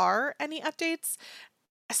there are any updates.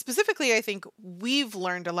 Specifically, I think we've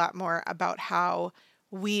learned a lot more about how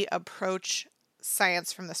we approach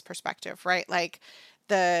science from this perspective, right? Like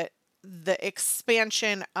the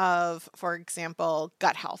expansion of, for example,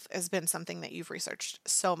 gut health has been something that you've researched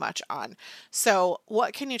so much on. So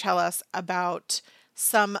what can you tell us about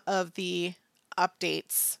some of the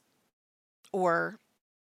updates, or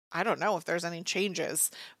I don't know if there's any changes,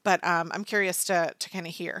 but I'm curious to kind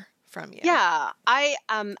of hear from you. Yeah, I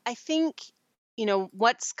think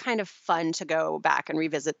what's kind of fun to go back and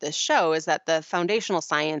revisit this show is that the foundational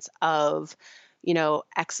science of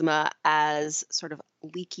eczema as sort of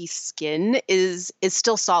leaky skin is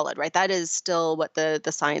still solid, right? That is still what the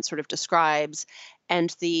science sort of describes, and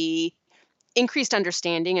the increased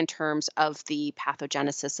understanding in terms of the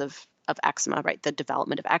pathogenesis of eczema, right? The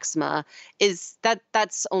development of eczema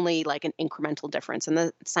that's only like an incremental difference in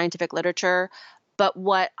the scientific literature. But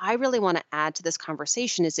what I really want to add to this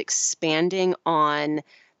conversation is expanding on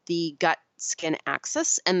the gut-skin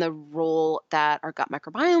axis and the role that our gut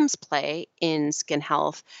microbiomes play in skin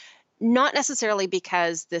health. Not necessarily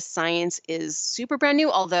because this science is super brand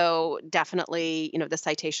new, although definitely, the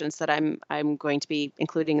citations that I'm going to be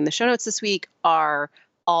including in the show notes this week are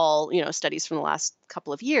all, studies from the last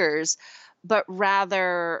couple of years, but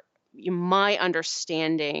rather my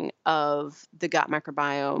understanding of the gut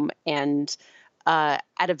microbiome and at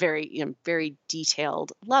a very, very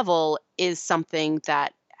detailed level is something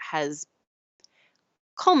that has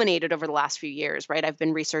culminated over the last few years, right? I've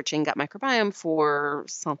been researching gut microbiome for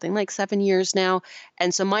something like 7 years now.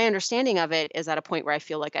 And so my understanding of it is at a point where I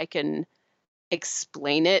feel like I can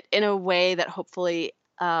explain it in a way that hopefully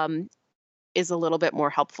is a little bit more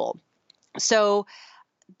helpful. So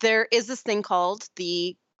there is this thing called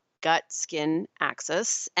the gut-skin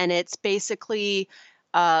axis, and it's basically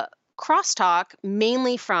crosstalk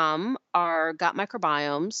mainly from our gut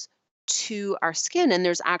microbiomes to our skin. And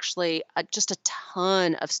there's actually just a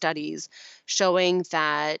ton of studies showing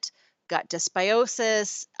that gut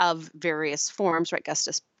dysbiosis of various forms, right?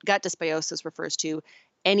 Gut dysbiosis refers to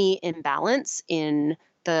any imbalance in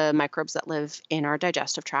the microbes that live in our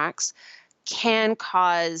digestive tracts, can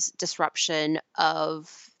cause disruption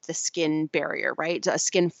of the skin barrier, right? A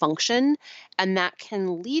skin function. And that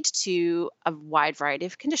can lead to a wide variety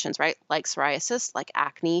of conditions, right? Like psoriasis, like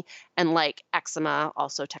acne, and like eczema,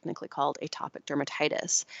 also technically called atopic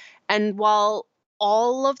dermatitis. And while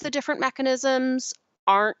all of the different mechanisms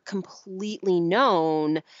aren't completely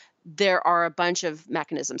known, there are a bunch of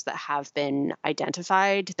mechanisms that have been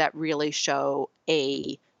identified that really show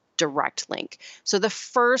a direct link. So the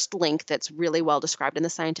first link that's really well described in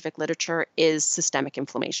the scientific literature is systemic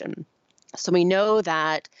inflammation. So we know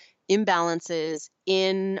that imbalances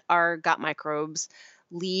in our gut microbes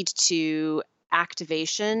lead to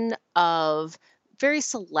activation of very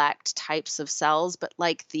select types of cells, but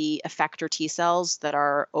like the effector T cells that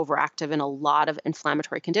are overactive in a lot of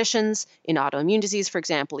inflammatory conditions, in autoimmune disease, for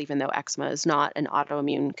example, even though eczema is not an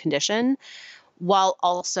autoimmune condition, while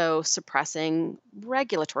also suppressing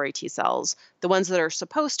regulatory T cells, the ones that are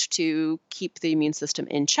supposed to keep the immune system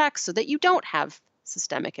in check so that you don't have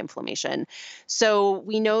systemic inflammation. So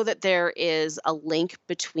we know that there is a link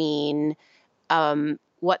between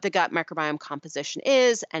what the gut microbiome composition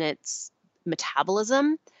is and its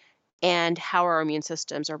metabolism and how our immune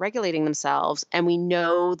systems are regulating themselves. And we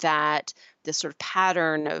know that this sort of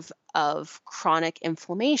pattern of chronic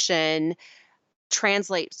inflammation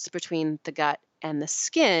translates between the gut and the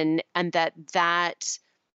skin, and that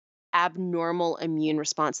abnormal immune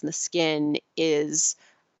response in the skin is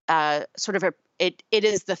sort of it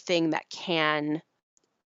is the thing that can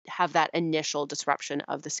have that initial disruption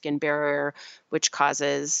of the skin barrier, which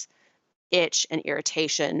causes itch and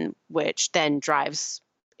irritation, which then drives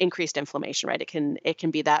increased inflammation, right? It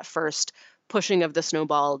can be that first pushing of the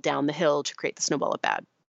snowball down the hill to create the snowball of bad.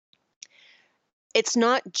 It's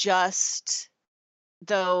not just,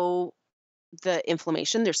 though, the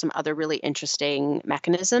inflammation. There's some other really interesting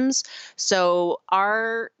mechanisms. So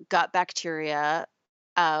our gut bacteria,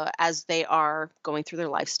 as they are going through their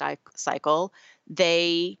life cycle,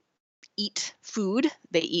 they eat food.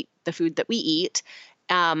 They eat the food that we eat.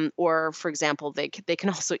 Or, for example, they can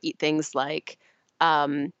also eat things like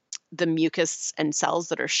the mucus and cells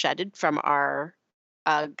that are shedded from our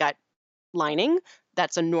gut lining.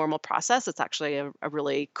 That's a normal process. It's actually a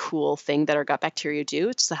really cool thing that our gut bacteria do.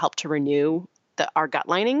 It's to help to renew our gut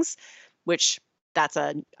linings, which that's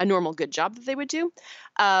a normal good job that they would do.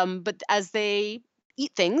 But as they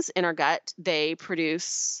eat things in our gut, they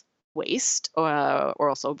produce waste, or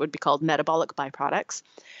also would be called metabolic byproducts.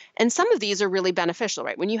 And some of these are really beneficial,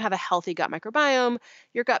 right? When you have a healthy gut microbiome,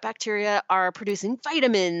 your gut bacteria are producing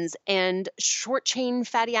vitamins and short chain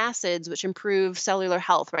fatty acids, which improve cellular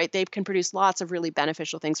health, right? They can produce lots of really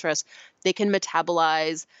beneficial things for us. They can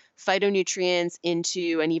metabolize phytonutrients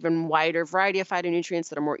into an even wider variety of phytonutrients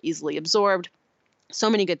that are more easily absorbed. So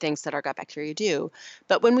many good things that our gut bacteria do.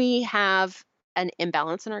 But when we have an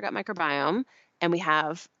imbalance in our gut microbiome, and we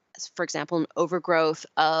have, for example, an overgrowth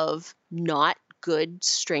of not good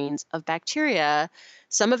strains of bacteria,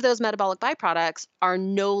 some of those metabolic byproducts are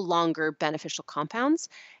no longer beneficial compounds.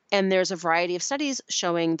 And there's a variety of studies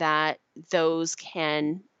showing that those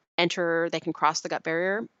can they can cross the gut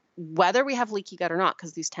barrier, whether we have leaky gut or not,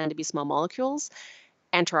 because these tend to be small molecules,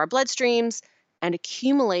 enter our bloodstreams and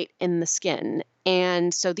accumulate in the skin.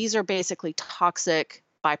 And so these are basically toxic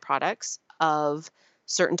byproducts of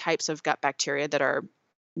certain types of gut bacteria that are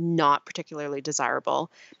not particularly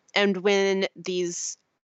desirable. And when these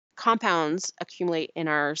compounds accumulate in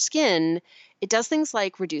our skin, it does things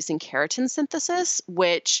like reducing keratin synthesis,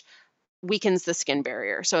 which weakens the skin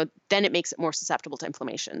barrier. So then it makes it more susceptible to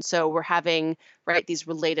inflammation. So we're having, right, these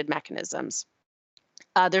related mechanisms.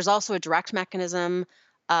 There's also a direct mechanism.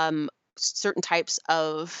 Certain types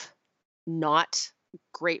of not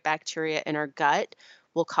great bacteria in our gut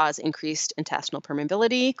will cause increased intestinal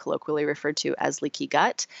permeability, colloquially referred to as leaky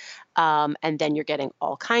gut. And then you're getting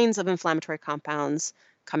all kinds of inflammatory compounds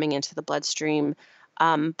coming into the bloodstream.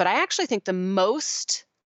 But I actually think the most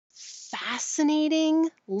fascinating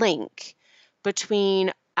link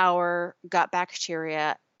between our gut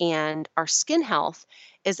bacteria and our skin health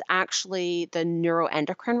is actually the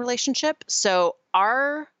neuroendocrine relationship. So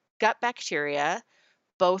our gut bacteria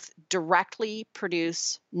both directly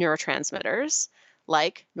produce neurotransmitters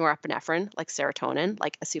like norepinephrine, like serotonin,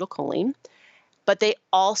 like acetylcholine, but they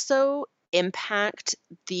also impact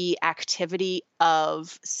the activity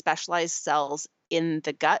of specialized cells in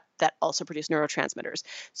the gut that also produce neurotransmitters.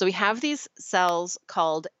 So we have these cells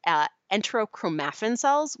called enterochromaffin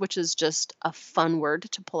cells, which is just a fun word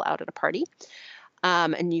to pull out at a party.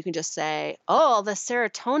 And you can just say, oh, the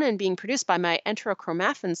serotonin being produced by my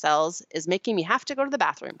enterochromaffin cells is making me have to go to the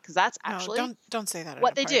bathroom, because that's actually don't say that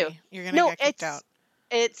what at they a party. do. You're gonna get kicked out.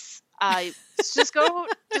 It's just go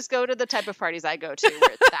to the type of parties I go to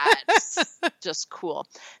where that's just cool.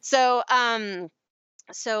 So our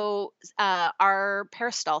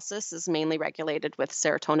peristalsis is mainly regulated with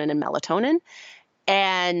serotonin and melatonin.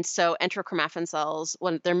 And so enterochromaffin cells,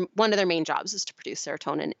 one of their main jobs is to produce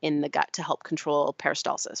serotonin in the gut to help control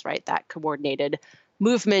peristalsis, right? That coordinated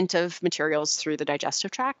movement of materials through the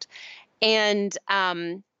digestive tract. And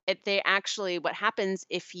what happens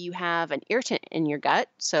if you have an irritant in your gut,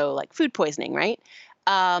 so like food poisoning, right?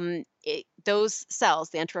 Those cells,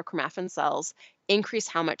 the enterochromaffin cells, increase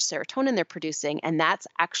how much serotonin they're producing, and that's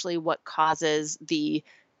actually what causes the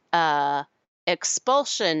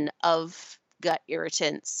expulsion of gut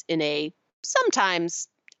irritants in a sometimes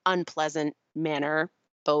unpleasant manner,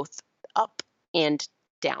 both up and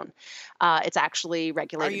down. It's actually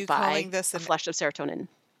regulated by a flush of serotonin.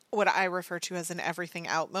 What I refer to as an everything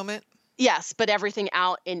out moment? Yes, but everything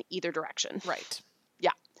out in either direction. Right.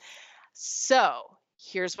 Yeah. So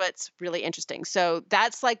here's what's really interesting. So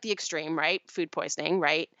that's like the extreme, right? Food poisoning,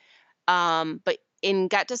 right? But in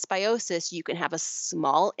gut dysbiosis, you can have a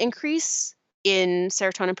small increase in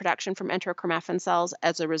serotonin production from enterochromaffin cells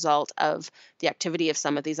as a result of the activity of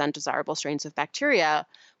some of these undesirable strains of bacteria,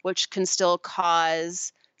 which can still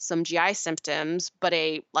cause some GI symptoms, but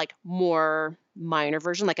a like more minor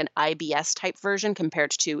version, like an IBS type version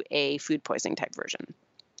compared to a food poisoning type version.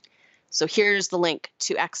 So here's the link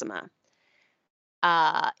to eczema.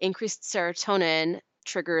 Increased serotonin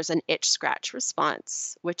triggers an itch scratch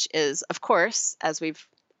response, which is, of course, as we've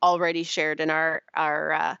already shared in our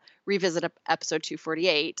revisit episode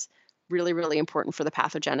 248, really, really important for the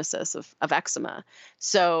pathogenesis of eczema.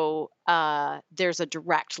 So there's a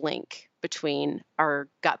direct link between our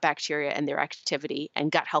gut bacteria and their activity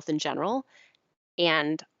and gut health in general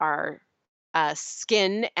and our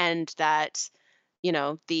skin, and that, you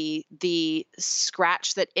know, the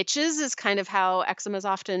scratch that itches is kind of how eczema is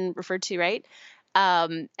often referred to, right?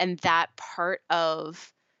 And that part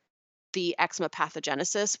of the eczema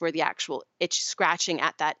pathogenesis, where the actual itch, scratching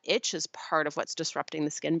at that itch, is part of what's disrupting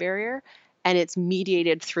the skin barrier, and it's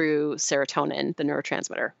mediated through serotonin, the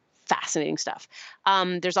neurotransmitter. Fascinating stuff.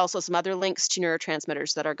 There's also some other links to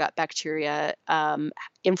neurotransmitters that our gut bacteria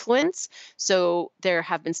influence. So there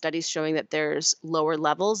have been studies showing that there's lower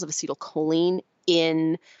levels of acetylcholine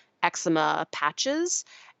in eczema patches.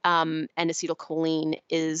 And acetylcholine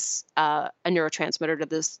is a neurotransmitter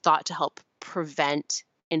that is thought to help prevent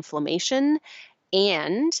inflammation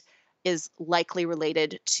and is likely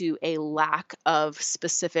related to a lack of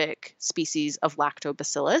specific species of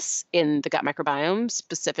lactobacillus in the gut microbiome.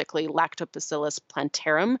 Specifically, Lactobacillus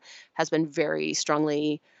plantarum has been very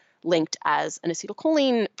strongly linked as an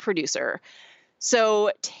acetylcholine producer.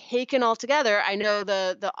 So taken all together, I know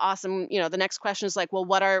the awesome, you know, the next question is like, well,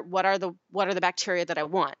 what are the bacteria that I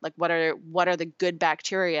want? Like, what are the good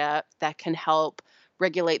bacteria that can help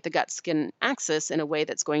regulate the gut skin axis in a way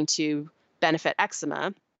that's going to benefit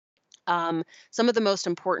eczema? Some of the most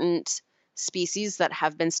important species that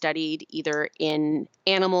have been studied either in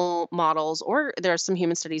animal models, or there are some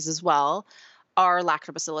human studies as well, are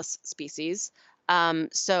Lactobacillus species.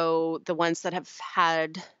 So the ones that have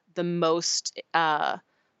had the most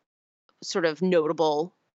sort of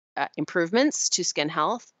notable improvements to skin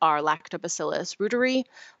health are Lactobacillus reuteri,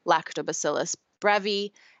 Lactobacillus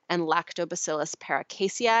brevi, and Lactobacillus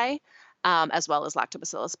paracasei, as well as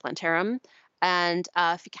Lactobacillus plantarum. And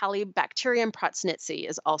Faecalibacterium protsnitzi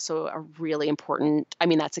is also a really important, I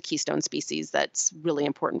mean, that's a keystone species that's really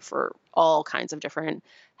important for all kinds of different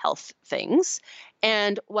health things.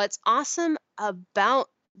 And what's awesome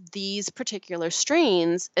about these particular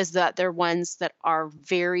strains is that they're ones that are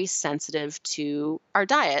very sensitive to our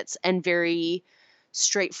diets and very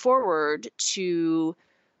straightforward to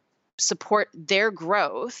support their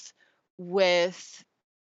growth with,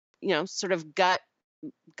 you know, sort of gut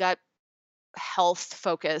health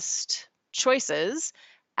focused choices,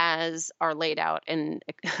 as are laid out in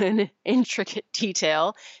intricate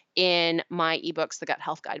detail in my ebooks, the Gut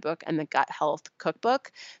Health Guidebook and the Gut Health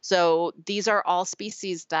Cookbook. So these are all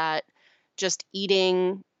species that just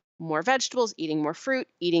eating more vegetables, eating more fruit,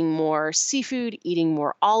 eating more seafood, eating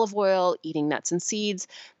more olive oil, eating nuts and seeds.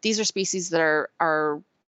 These are species that are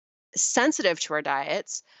sensitive to our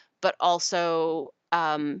diets, but also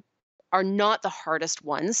are not the hardest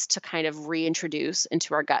ones to kind of reintroduce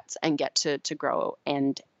into our guts and get to grow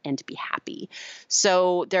and be happy.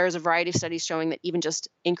 So there's a variety of studies showing that even just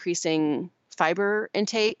increasing fiber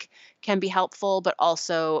intake can be helpful, but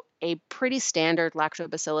also a pretty standard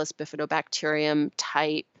Lactobacillus bifidobacterium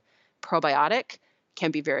type probiotic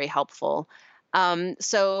can be very helpful.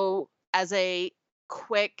 So as a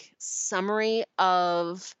quick summary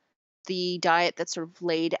of the diet that's sort of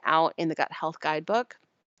laid out in the Gut Health Guidebook: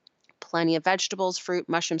 plenty of vegetables, fruit,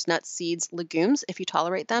 mushrooms, nuts, seeds, legumes, if you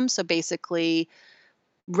tolerate them. So basically,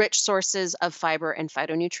 rich sources of fiber and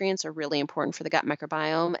phytonutrients are really important for the gut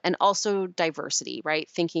microbiome, and also diversity, right?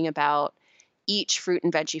 Thinking about each fruit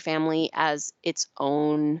and veggie family as its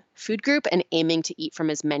own food group and aiming to eat from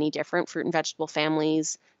as many different fruit and vegetable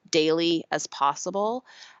families daily as possible.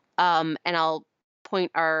 And I'll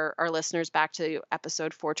point our listeners back to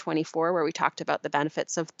episode 424, where we talked about the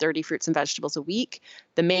benefits of 30 fruits and vegetables a week.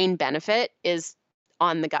 The main benefit is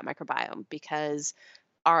on the gut microbiome, because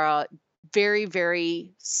our very,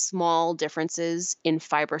 very small differences in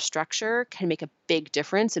fiber structure can make a big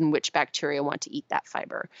difference in which bacteria want to eat that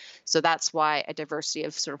fiber. So that's why a diversity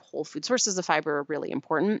of sort of whole food sources of fiber are really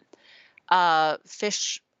important.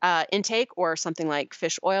 Fish intake, or something like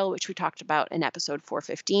fish oil, which we talked about in episode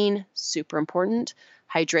 415, super important.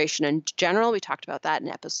 Hydration in general, we talked about that in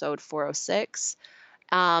episode 406.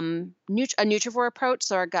 A nutrivore approach,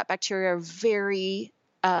 so our gut bacteria are very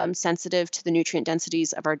sensitive to the nutrient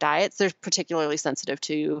densities of our diets. They're particularly sensitive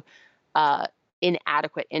to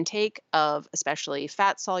inadequate intake of especially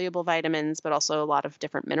fat-soluble vitamins, but also a lot of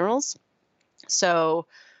different minerals. So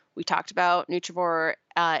we talked about Nutrivore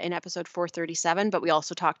in episode 437, but we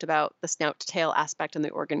also talked about the snout to tail aspect and the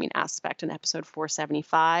organ meat aspect in episode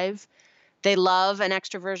 475. They love an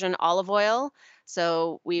extra virgin olive oil.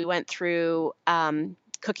 So we went through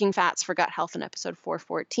cooking fats for gut health in episode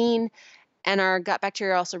 414. And our gut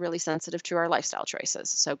bacteria are also really sensitive to our lifestyle choices.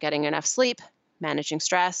 So getting enough sleep, managing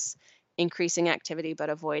stress, increasing activity, but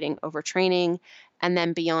avoiding overtraining. And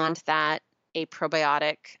then beyond that, a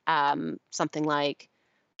probiotic, something like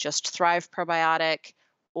Just Thrive probiotic,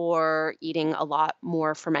 or eating a lot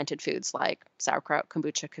more fermented foods like sauerkraut,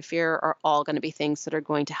 kombucha, kefir are all going to be things that are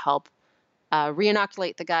going to help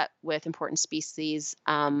re-inoculate the gut with important species,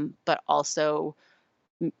 but also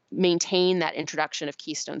maintain that introduction of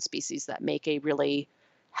keystone species that make a really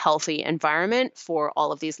healthy environment for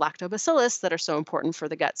all of these lactobacillus that are so important for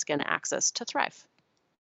the gut-skin axis to thrive.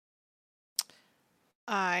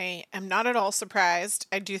 I am not at all surprised.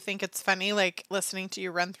 I do think it's funny, like listening to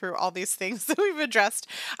you run through all these things that we've addressed.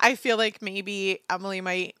 I feel like maybe Emily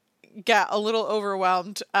might get a little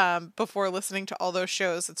overwhelmed before listening to all those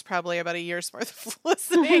shows. It's probably about a year's worth of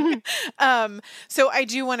listening. So I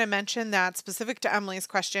do want to mention that specific to Emily's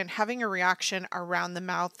question, having a reaction around the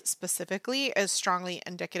mouth specifically is strongly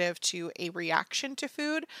indicative to a reaction to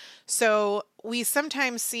food. So we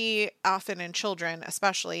sometimes see, often in children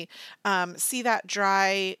especially, see that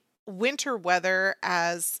dry winter weather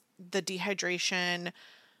as the dehydration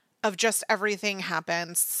of just everything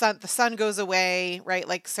happens. The sun goes away, right?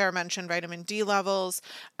 Like Sarah mentioned, vitamin D levels.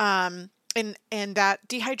 And that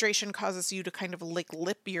dehydration causes you to kind of lick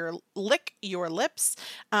your lips.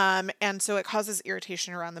 And so it causes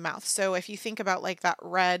irritation around the mouth. So if you think about like that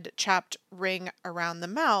red chapped ring around the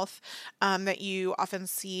mouth, that you often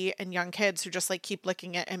see in young kids who just like keep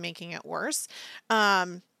licking it and making it worse.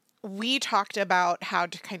 We talked about how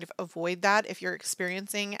to kind of avoid that if you're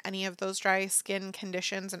experiencing any of those dry skin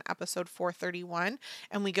conditions in episode 431.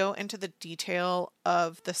 And we go into the detail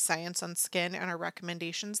of the science on skin and our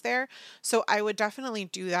recommendations there. So I would definitely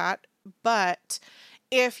do that. But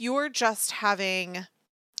if you're just having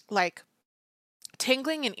like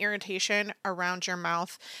tingling and irritation around your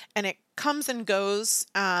mouth and it comes and goes,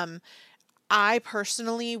 I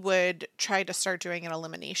personally would try to start doing an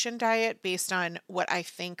elimination diet based on what I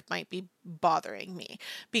think might be bothering me,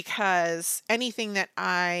 because anything that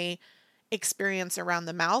I experience around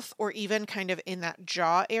the mouth or even kind of in that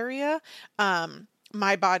jaw area,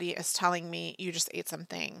 my body is telling me you just ate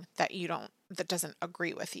something that doesn't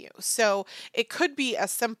agree with you. So it could be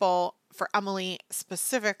as simple for Emily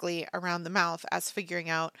specifically around the mouth as figuring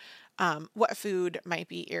out what food might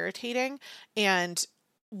be irritating. And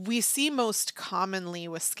we see most commonly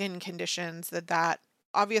with skin conditions that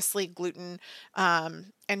obviously gluten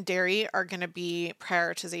and dairy are going to be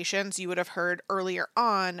prioritizations. You would have heard earlier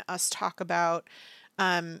on us talk about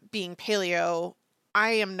being paleo.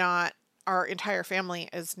 I am not, our entire family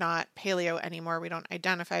is not paleo anymore. We don't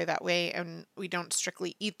identify that way and we don't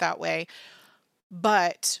strictly eat that way.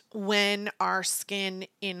 But when our skin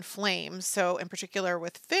inflames, so in particular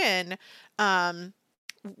with Finn,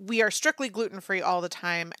 we are strictly gluten-free all the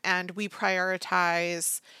time, and we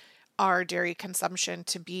prioritize our dairy consumption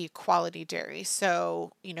to be quality dairy.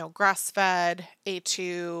 So, grass-fed,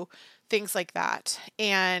 A2, things like that.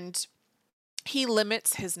 And he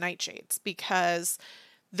limits his nightshades because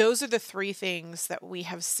those are the three things that we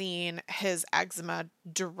have seen his eczema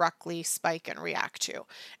directly spike and react to.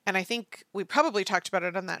 And I think we probably talked about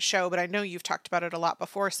it on that show, but I know you've talked about it a lot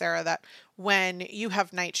before, Sarah, that when you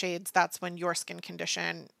have nightshades, that's when your skin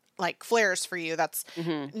condition like flares for you. That's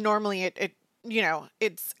normally it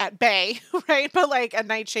it's at bay, right? But like a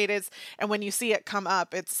nightshade is, and when you see it come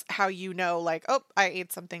up, it's how you know, like, oh, I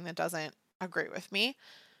ate something that doesn't agree with me.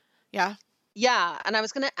 Yeah. Yeah, and I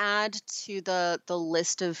was going to add to the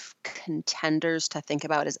list of contenders to think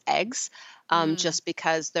about as eggs, just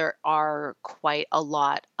because there are quite a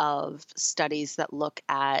lot of studies that look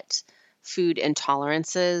at food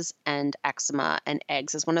intolerances, and eczema and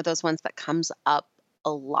eggs is one of those ones that comes up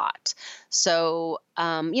a lot. So,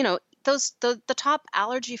 the top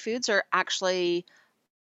allergy foods are actually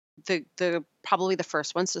the probably the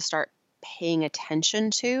first ones to start paying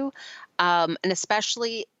attention to. And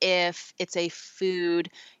especially if it's a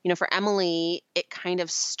food, for Emily, it kind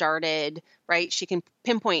of started, right? She can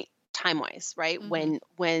pinpoint time-wise, right?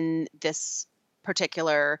 When this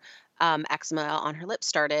particular eczema on her lips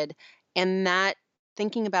started. And that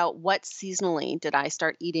thinking about what seasonally did I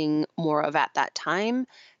start eating more of at that time,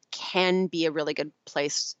 can be a really good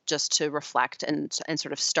place just to reflect and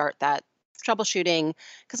sort of start that troubleshooting.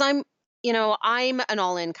 Because I'm an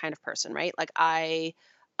all-in kind of person, right? Like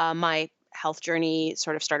my health journey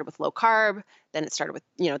sort of started with low carb, then it started with,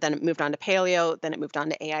 then it moved on to paleo, then it moved on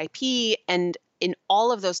to AIP. And in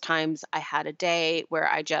all of those times, I had a day where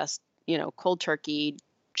I just, cold turkey,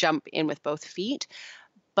 jump in with both feet.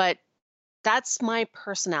 But that's my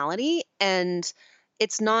personality. And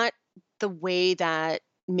it's not the way that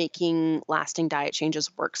making lasting diet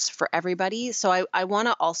changes works for everybody. So I want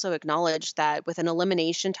to also acknowledge that with an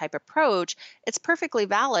elimination type approach, it's perfectly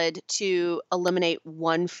valid to eliminate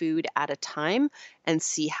one food at a time and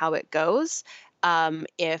see how it goes.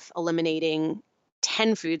 If eliminating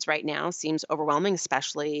 10 foods right now seems overwhelming,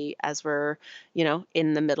 especially as we're,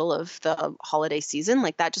 in the middle of the holiday season,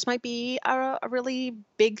 like that just might be a really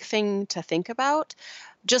big thing to think about.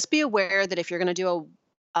 Just be aware that if you're going to do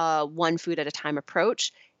a one food at a time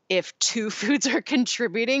approach, if two foods are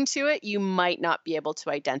contributing to it, you might not be able to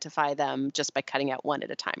identify them just by cutting out one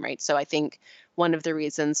at a time, right? So I think one of the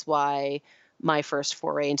reasons why my first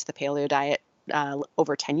foray into the paleo diet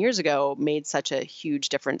over 10 years ago made such a huge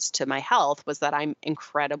difference to my health was that I'm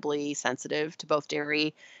incredibly sensitive to both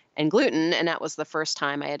dairy and gluten. And that was the first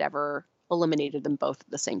time I had ever eliminated them both at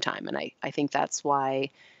the same time. And I think that's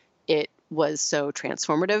why it was so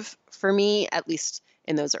transformative for me, at least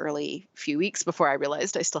in those early few weeks before I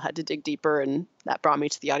realized I still had to dig deeper. And that brought me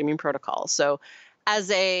to the autoimmune protocol. So as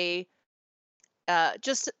a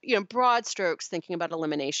just, broad strokes, thinking about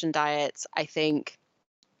elimination diets, I think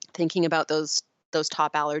thinking about those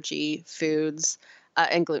top allergy foods,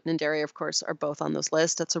 and gluten and dairy, of course, are both on those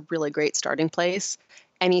lists. That's a really great starting place.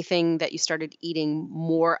 Anything that you started eating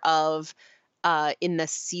more of in the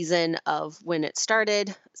season of when it started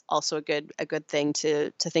is also a good thing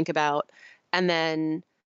to think about. And then,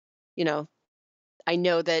 I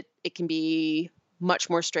know that it can be much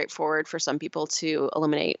more straightforward for some people to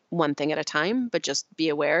eliminate one thing at a time, but just be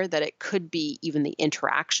aware that it could be even the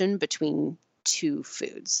interaction between two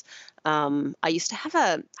foods. I used to have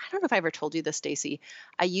I don't know if I ever told you this, Stacey.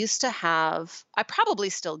 I probably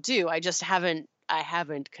still do. I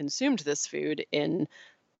haven't consumed this food in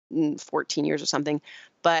 14 years or something.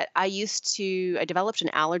 But I developed an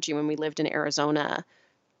allergy when we lived in Arizona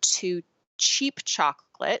to cheap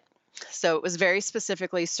chocolate. So it was very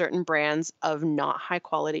specifically certain brands of not high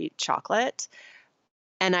quality chocolate.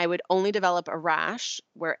 And I would only develop a rash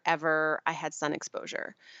wherever I had sun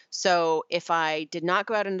exposure. So if I did not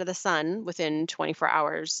go out into the sun within 24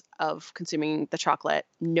 hours of consuming the chocolate,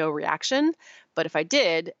 no reaction. But if I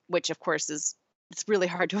did, which of course it's really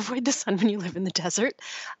hard to avoid the sun when you live in the desert,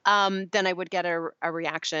 then I would get a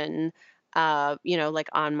reaction, like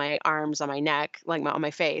on my arms, on my neck, like on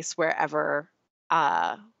my face, wherever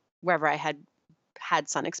I had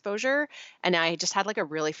sun exposure. And I just had like a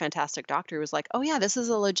really fantastic doctor who was like, oh yeah, this is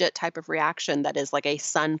a legit type of reaction that is like a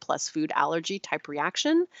sun plus food allergy type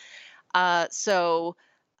reaction. So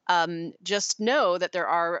just know that there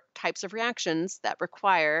are types of reactions that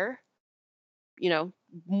require,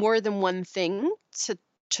 more than one thing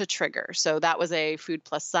to trigger. So that was a food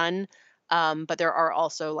plus sun. But there are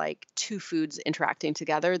also like two foods interacting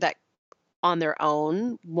together that on their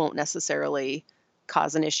own won't necessarily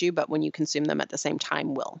cause an issue, but when you consume them at the same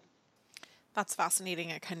time will. That's fascinating.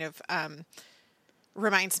 It kind of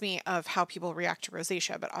reminds me of how people react to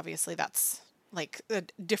rosacea, but obviously that's like a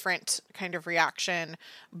different kind of reaction,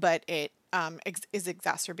 but it is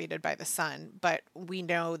exacerbated by the sun. But we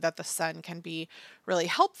know that the sun can be really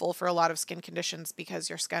helpful for a lot of skin conditions because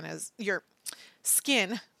your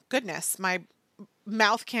skin, goodness, my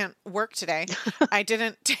mouth can't work today. I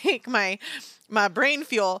didn't take my brain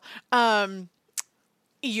fuel.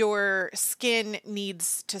 Your skin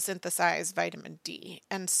needs to synthesize vitamin D.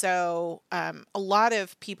 And so a lot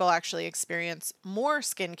of people actually experience more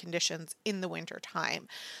skin conditions in the winter time.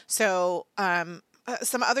 So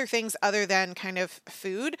some other things other than kind of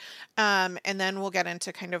food. And then we'll get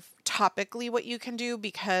into kind of topically what you can do,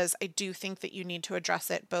 because I do think that you need to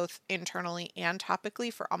address it both internally and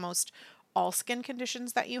topically for almost all skin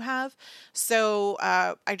conditions that you have. So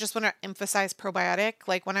I just want to emphasize probiotic.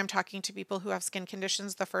 Like when I'm talking to people who have skin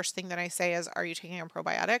conditions, the first thing that I say is, are you taking a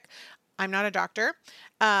probiotic? I'm not a doctor,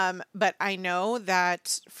 but I know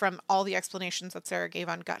that from all the explanations that Sarah gave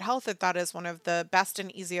on gut health, that is one of the best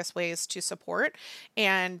and easiest ways to support.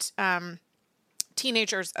 And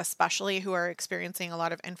teenagers, especially who are experiencing a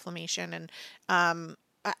lot of inflammation and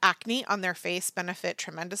acne on their face, benefit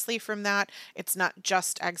tremendously from that. It's not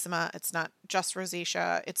just eczema. It's not just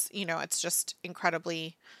rosacea. It's just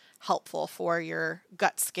incredibly helpful for your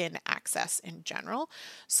gut skin access in general.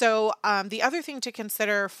 So, the other thing to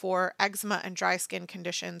consider for eczema and dry skin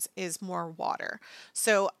conditions is more water.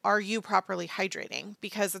 So, are you properly hydrating?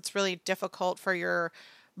 Because it's really difficult for your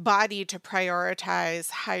body to prioritize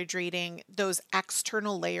hydrating those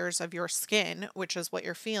external layers of your skin, which is what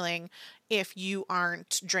you're feeling, if you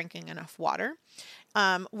aren't drinking enough water.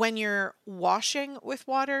 When you're washing with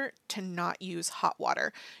water, to not use hot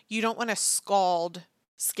water. You don't want to scald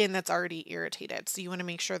skin that's already irritated. So you want to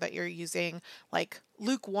make sure that you're using like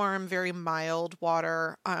lukewarm, very mild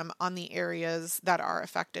water on the areas that are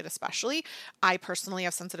affected, especially. I personally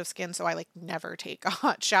have sensitive skin, so I like never take a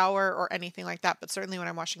hot shower or anything like that. But certainly when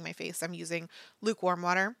I'm washing my face, I'm using lukewarm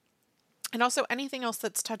water. And also anything else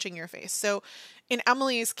that's touching your face. So in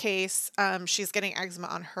Emily's case, she's getting eczema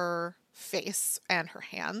on her face and her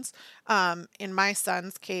hands. In my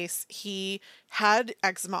son's case, he had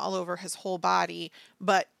eczema all over his whole body,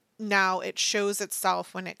 but now it shows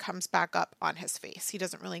itself when it comes back up on his face. He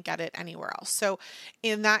doesn't really get it anywhere else. So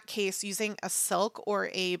in that case, using a silk or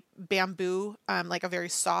a bamboo, like a very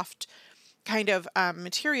soft kind of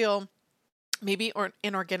material, maybe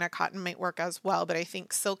inorganic cotton might work as well, but I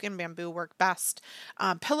think silk and bamboo work best.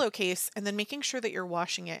 Pillowcase, and then making sure that you're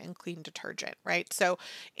washing it in clean detergent, right? So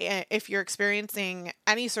if you're experiencing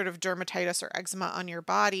any sort of dermatitis or eczema on your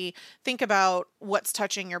body, think about what's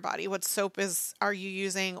touching your body. What soap are you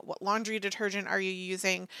using? What laundry detergent are you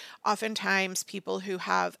using? Oftentimes, people who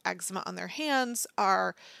have eczema on their hands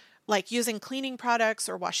are like using cleaning products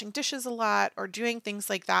or washing dishes a lot or doing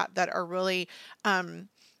things like that that are really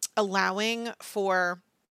allowing for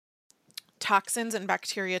toxins and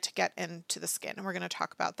bacteria to get into the skin. And we're going to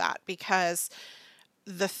talk about that because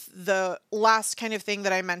the last kind of thing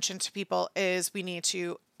that I mentioned to people is we need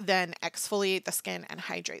to then exfoliate the skin and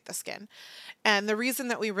hydrate the skin. And the reason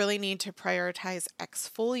that we really need to prioritize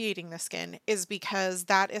exfoliating the skin is because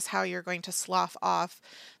that is how you're going to slough off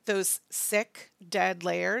those sick, dead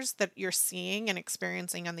layers that you're seeing and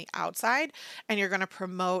experiencing on the outside, and you're going to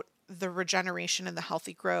promote the regeneration and the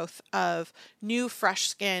healthy growth of new, fresh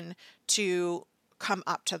skin to come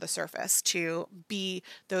up to the surface, to be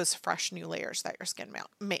those fresh new layers that your skin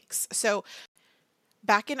makes. So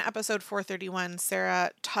back in episode 431,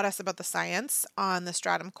 Sarah taught us about the science on the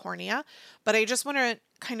stratum cornea, but I just want to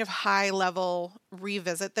kind of high level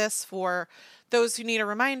revisit this for those who need a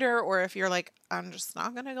reminder, or if you're like, I'm just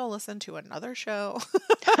not going to go listen to another show.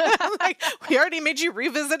 Like, we already made you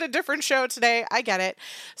revisit a different show today. I get it.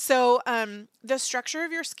 So the structure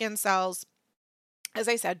of your skin cells, as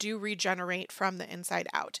I said, do regenerate from the inside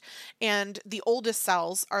out. And the oldest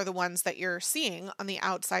cells are the ones that you're seeing on the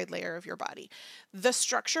outside layer of your body. The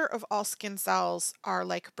structure of all skin cells are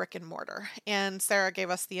like brick and mortar. And Sarah gave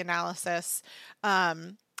us the analysis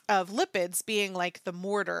of lipids being like the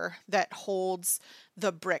mortar that holds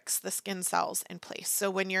the bricks, the skin cells in place.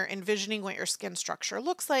 So when you're envisioning what your skin structure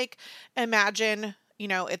looks like, imagine,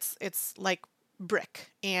 it's like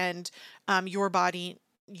brick, and your body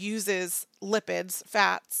uses lipids,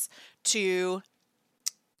 fats, to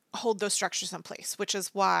hold those structures in place, which is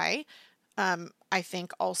why I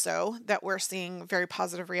think also that we're seeing very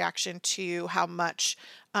positive reaction to how much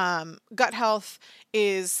gut health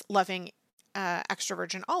is loving extra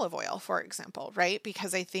virgin olive oil, for example, right?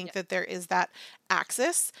 Because I think that there is that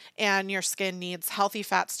axis, and your skin needs healthy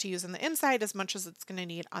fats to use on the inside as much as it's going to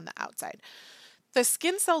need on the outside. The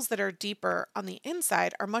skin cells that are deeper on the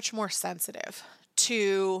inside are much more sensitive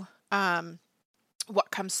to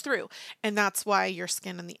what comes through. And that's why your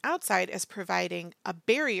skin on the outside is providing a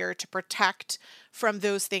barrier to protect from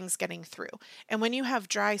those things getting through. And when you have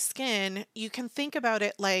dry skin, you can think about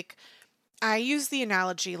it like, I use the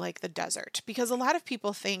analogy like the desert, because a lot of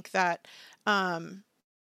people think that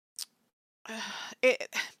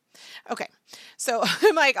okay, so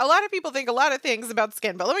I'm like, a lot of people think a lot of things about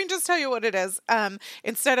skin, but let me just tell you what it is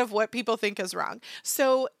instead of what people think is wrong.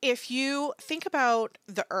 So if you think about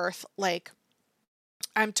the earth, like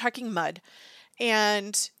I'm talking mud,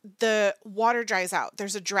 and the water dries out,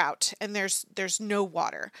 there's a drought, and there's no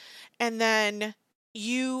water. And then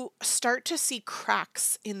you start to see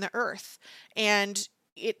cracks in the earth, and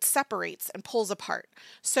it separates and pulls apart.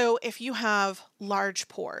 So if you have large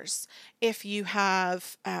pores, if you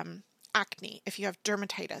have acne, if you have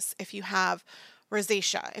dermatitis, if you have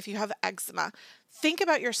rosacea, if you have eczema, think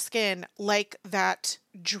about your skin like that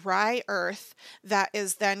dry earth that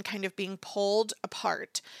is then kind of being pulled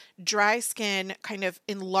apart. Dry skin kind of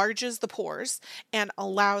enlarges the pores and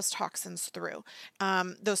allows toxins through.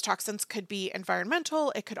 Those toxins could be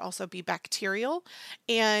environmental, it could also be bacterial.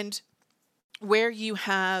 And where you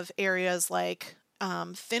have areas like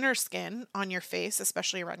thinner skin on your face,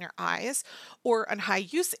 especially around your eyes, or on high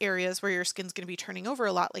use areas where your skin's going to be turning over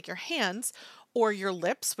a lot, like your hands or your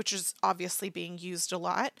lips, which is obviously being used a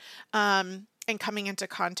lot, and coming into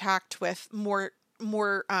contact with more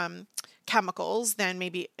chemicals than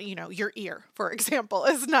maybe, your ear, for example,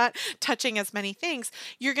 is not touching as many things,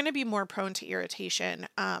 you're going to be more prone to irritation.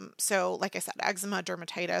 So like I said, eczema,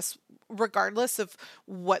 dermatitis, regardless of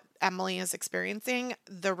what Emily is experiencing,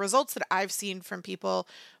 the results that I've seen from people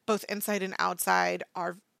both inside and outside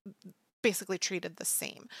are basically treated the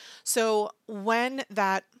same. So when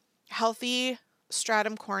that healthy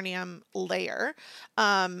stratum corneum layer,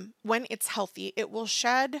 when it's healthy, it will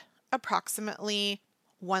shed approximately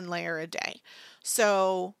 1 layer a day.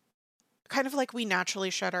 So kind of like we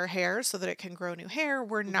naturally shed our hair so that it can grow new hair,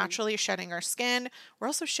 we're naturally shedding our skin. We're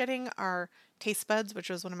also shedding our taste buds,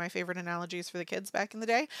 which was one of my favorite analogies for the kids back in the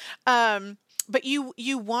day. But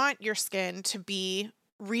you want your skin to be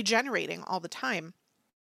regenerating all the time.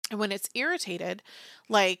 And when it's irritated,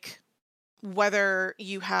 like whether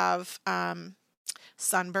you have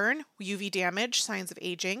sunburn, UV damage, signs of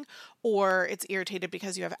aging, or it's irritated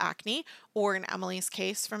because you have acne, or in Emily's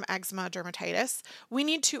case from eczema, dermatitis, we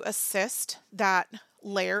need to assist that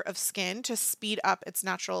layer of skin to speed up its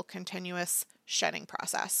natural continuous shedding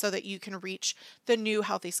process so that you can reach the new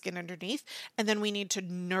healthy skin underneath. And then we need to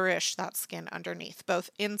nourish that skin underneath, both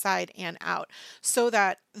inside and out, so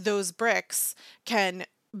that those bricks can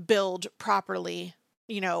build properly,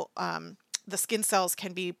 the skin cells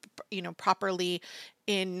can be, properly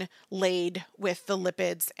inlaid with the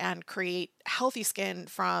lipids and create healthy skin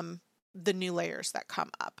from the new layers that come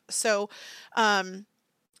up. So,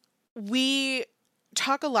 we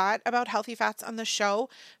talk a lot about healthy fats on the show.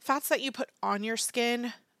 Fats that you put on your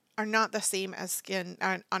skin are not the same as skin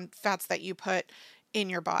on fats that you put in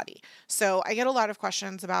your body. So I get a lot of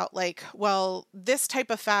questions about like, well, this type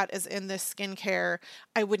of fat is in this skincare,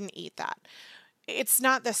 I wouldn't eat that. It's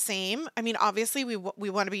not the same. I mean, obviously we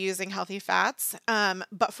want to be using healthy fats.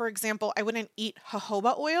 But for example, I wouldn't eat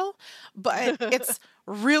jojoba oil, but it's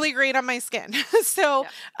really great on my skin. So,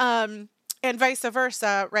 and vice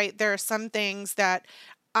versa, right? There are some things that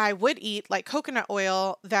I would eat, like coconut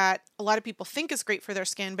oil, that a lot of people think is great for their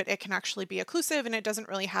skin, but it can actually be occlusive and it doesn't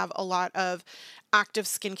really have a lot of active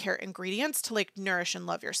skincare ingredients to like nourish and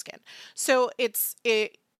love your skin. So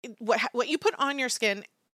what you put on your skin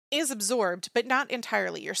is absorbed, but not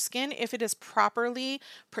entirely. Your skin, if it is properly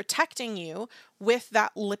protecting you with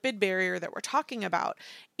that lipid barrier that we're talking about,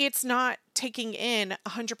 it's not taking in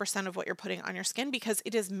 100% of what you're putting on your skin because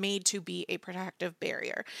it is made to be a protective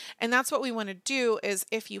barrier. And that's what we want to do is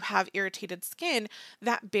if you have irritated skin,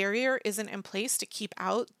 that barrier isn't in place to keep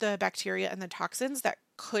out the bacteria and the toxins that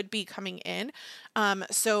could be coming in.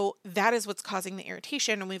 So that is what's causing the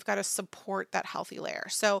irritation, and we've got to support that healthy layer.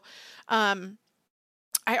 So,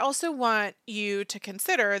 I also want you to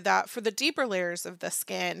consider that for the deeper layers of the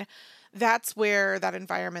skin, that's where that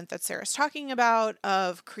environment that Sarah's talking about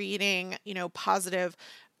of creating, positive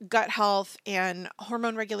gut health and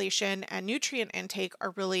hormone regulation and nutrient intake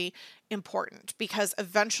are really important because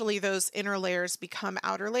eventually those inner layers become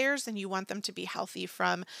outer layers and you want them to be healthy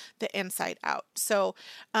from the inside out. So,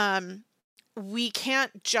 we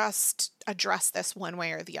can't just address this one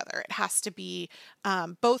way or the other. It has to be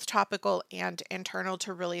both topical and internal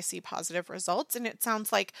to really see positive results. And it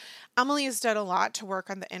sounds like Emily has done a lot to work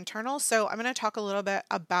on the internal. So I'm going to talk a little bit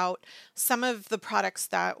about some of the products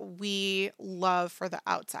that we love for the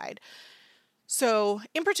outside. So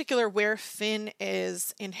in particular, where Finn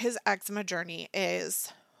is in his eczema journey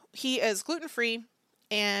is he is gluten-free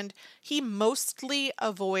and he mostly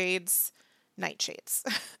avoids nightshades.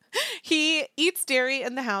 He eats dairy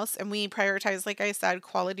in the house and we prioritize, like I said,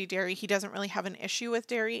 quality dairy. He doesn't really have an issue with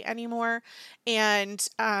dairy anymore. And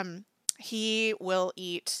he will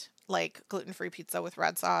eat like gluten-free pizza with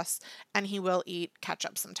red sauce and he will eat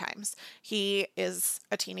ketchup sometimes. He is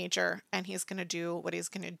a teenager and he's going to do what he's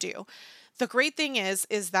going to do. The great thing is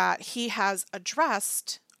that he has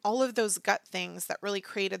addressed all of those gut things that really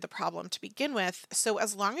created the problem to begin with. So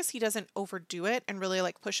as long as he doesn't overdo it and really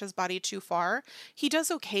like push his body too far, he does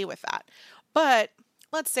okay with that. But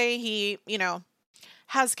let's say he,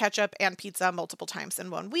 has ketchup and pizza multiple times in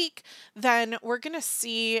 1 week, then we're going to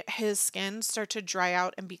see his skin start to dry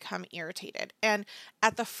out and become irritated. And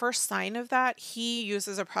at the first sign of that, he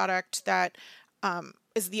uses a product that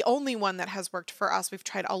is the only one that has worked for us. We've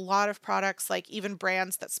tried a lot of products, like even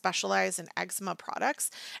brands that specialize in eczema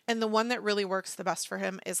products. And the one that really works the best for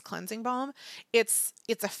him is cleansing balm. It's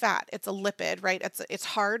a fat, it's a lipid, right? It's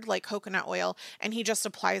hard like coconut oil, and he just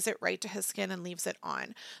applies it right to his skin and leaves it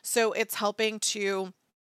on. So it's helping to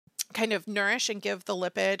kind of nourish and give the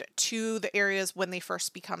lipid to the areas when they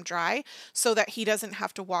first become dry, so that he doesn't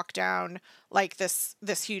have to walk down like this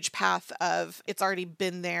huge path of it's already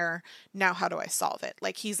been there, now how do I solve it?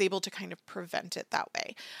 Like, he's able to kind of prevent it that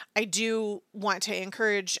way. I do want to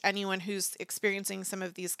encourage anyone who's experiencing some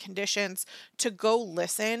of these conditions to go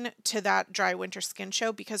listen to that Dry Winter Skin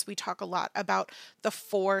show, because we talk a lot about the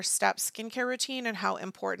 4-step skincare routine and how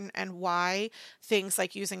important and why things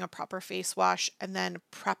like using a proper face wash and then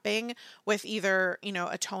prepping with either,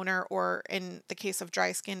 a toner, or in the case of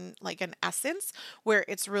dry skin, like an essence, where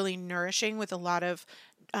it's really nourishing with a lot of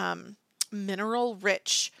mineral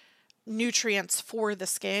rich nutrients for the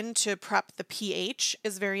skin to prep the pH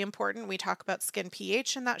is very important. We talk about skin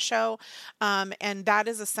pH in that show, and that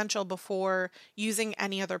is essential before using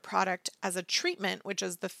any other product as a treatment, which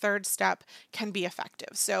is the 3rd step, can be effective.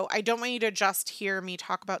 So I don't want you to just hear me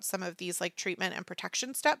talk about some of these like treatment and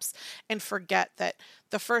protection steps and forget that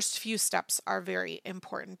the first few steps are very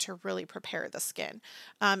important to really prepare the skin.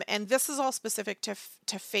 And this is all specific to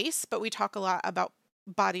face, but we talk a lot about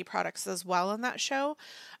body products as well on that show.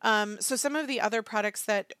 So some of the other products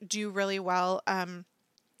that do really well,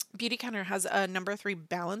 Beauty Counter has a number 3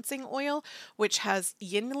 balancing oil, which has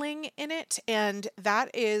yinling in it. And that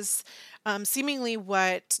is seemingly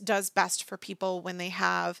what does best for people when they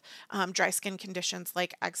have dry skin conditions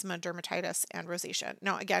like eczema, dermatitis, and rosacea.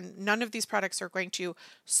 Now, again, none of these products are going to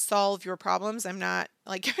solve your problems. I'm not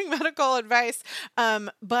like giving medical advice,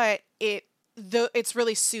 but it's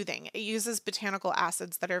really soothing. It uses botanical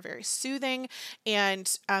acids that are very soothing,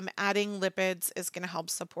 and adding lipids is going to help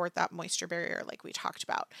support that moisture barrier like we talked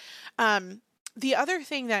about. The other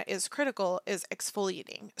thing that is critical is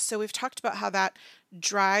exfoliating. So we've talked about how that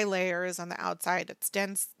dry layer is on the outside. It's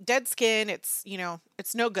dense, dead skin. It's,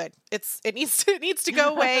 it's no good. It needs to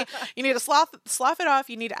go away. You need to slough it off.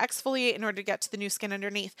 You need to exfoliate in order to get to the new skin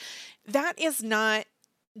underneath. That is not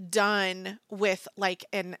done with like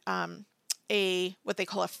what they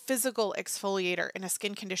call a physical exfoliator in a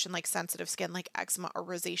skin condition like sensitive skin, like eczema or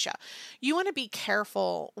rosacea. You want to be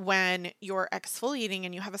careful when you're exfoliating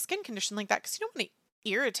and you have a skin condition like that, because you don't want to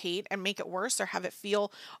irritate and make it worse or have it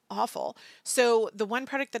feel awful. So the one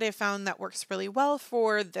product that I found that works really well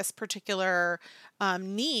for this particular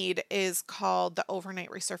need is called the Overnight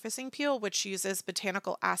Resurfacing Peel, which uses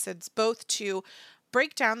botanical acids both to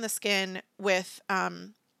break down the skin with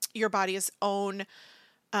your body's own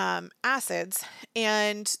acids.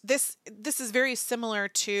 And this is very similar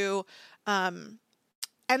to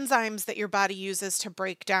enzymes that your body uses to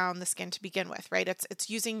break down the skin to begin with, right? It's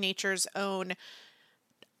using nature's own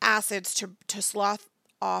acids to slough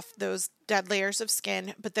off those dead layers of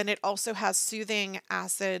skin, but then it also has soothing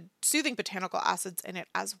botanical acids in it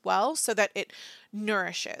as well, so that it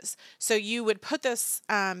nourishes. So you would put this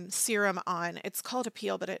serum on. It's called a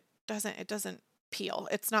peel, but it doesn't peel.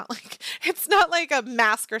 It's not like a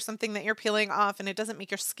mask or something that you're peeling off, and it doesn't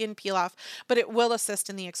make your skin peel off, but it will assist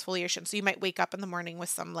in the exfoliation. So you might wake up in the morning with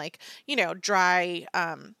some dry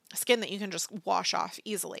skin that you can just wash off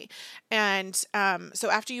easily. And so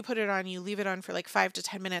after you put it on, you leave it on for like 5 to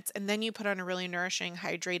 10 minutes, and then you put on a really nourishing,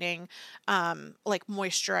 hydrating like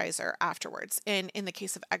moisturizer afterwards. And in the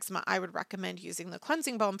case of eczema, I would recommend using the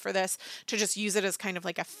cleansing balm for this, to just use it as kind of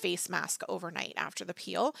like a face mask overnight after the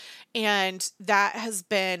peel. And that has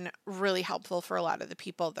been really helpful for a lot of the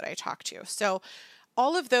people that I talk to. So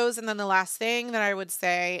all of those. And then the last thing that I would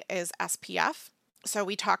say is SPF. So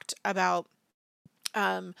we talked about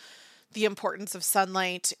the importance of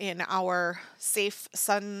sunlight in our safe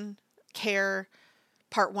sun care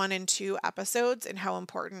part 1 and 2 episodes, and how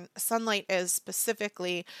important sunlight is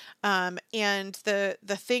specifically. And the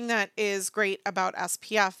thing that is great about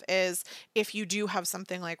SPF is if you do have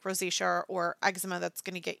something like rosacea or eczema that's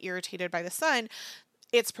going to get irritated by the sun,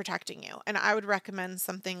 it's protecting you. And I would recommend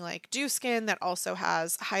something like Dew Skin that also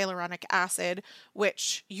has hyaluronic acid,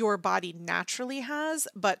 which your body naturally has,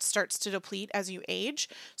 but starts to deplete as you age.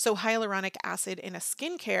 So hyaluronic acid in a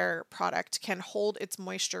skincare product can hold its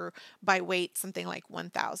moisture by weight, something like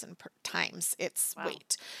 1,000 times its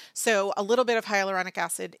weight. So a little bit of hyaluronic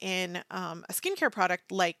acid in a skincare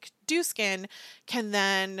product like Dew Skin can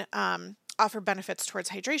then offer benefits towards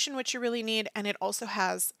hydration, which you really need, and it also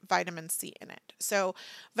has vitamin C in it. So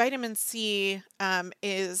vitamin C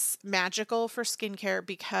is magical for skincare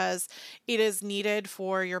because it is needed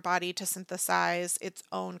for your body to synthesize its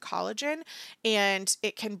own collagen, and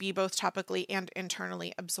it can be both topically and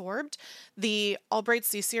internally absorbed. The Albright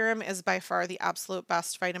C Serum is by far the absolute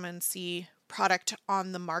best vitamin C product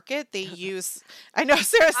on the market. They use, I know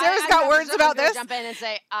Sarah's got words about this. Jump in and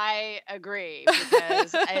say, I agree,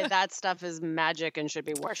 because that stuff is magic and should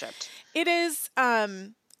be worshipped. It is,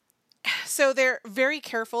 So they're very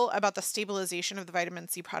careful about the stabilization of the vitamin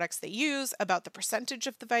C products they use, about the percentage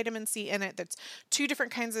of the vitamin C in it. That's two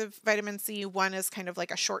different kinds of vitamin C. One is kind of like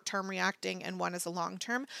a short-term reacting and one is a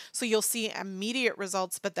long-term. So you'll see immediate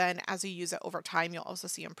results, but then as you use it over time, you'll also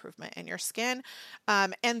see improvement in your skin.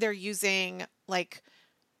 And they're using like,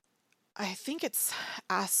 I think it's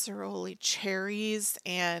aceroly cherries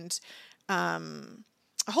and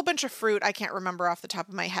a whole bunch of fruit I can't remember off the top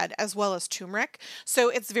of my head, as well as turmeric. So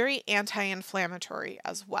it's very anti-inflammatory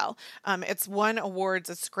as well. It's won awards.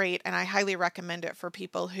 It's great, and I highly recommend it for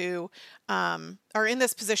people who are in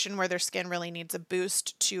this position where their skin really needs a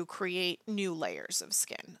boost to create new layers of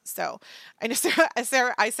skin. So I know I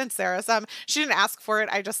sent Sarah some. She didn't ask for it.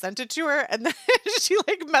 I just sent it to her, and then she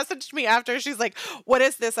like messaged me after. She's like, "What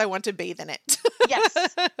is this? I want to bathe in it."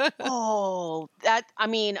 Yes. Oh,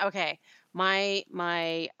 okay. My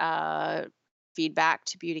feedback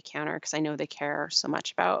to Beauty Counter, because I know they care so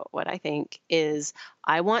much about what I think, is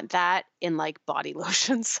I want that in like body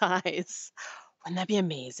lotion size. Wouldn't that be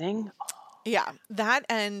amazing? Oh. Yeah, that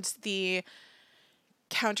and the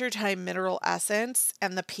Countertime mineral essence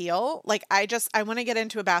and the peel. Like I want to get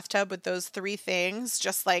into a bathtub with those three things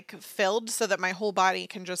just like filled so that my whole body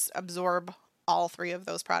can just absorb all three of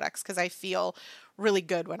those products, because I feel really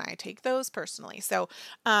good when I take those personally. So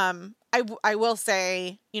I will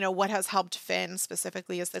say, what has helped Finn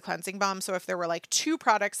specifically is the cleansing balm. So if there were like two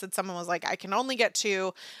products that someone was like, I can only get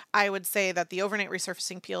two, I would say that the overnight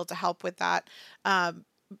resurfacing peel to help with that,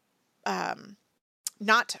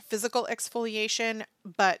 not physical exfoliation,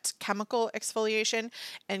 but chemical exfoliation.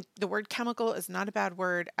 And the word chemical is not a bad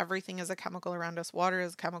word. Everything is a chemical around us. Water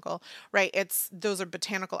is a chemical, right? Those are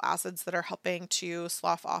botanical acids that are helping to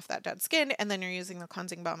slough off that dead skin. And then you're using the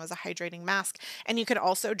cleansing balm as a hydrating mask. And you can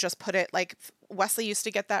also just put it like Wesley used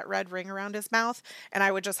to get that red ring around his mouth. And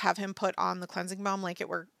I would just have him put on the cleansing balm like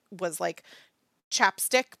was like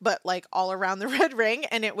chapstick, but like all around the red ring,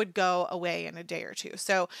 and it would go away in a day or two.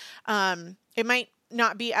 So it might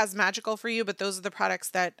not be as magical for you, but those are the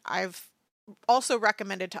products that I've also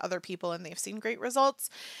recommended to other people and they've seen great results.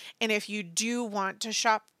 And if you do want to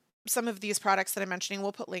shop some of these products that I'm mentioning,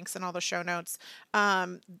 we'll put links in all the show notes.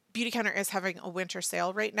 Beauty Counter is having a winter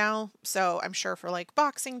sale right now. So I'm sure for like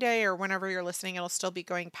Boxing Day or whenever you're listening, it'll still be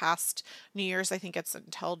going past New Year's. I think it's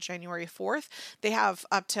until January 4th. They have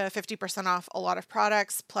up to 50% off a lot of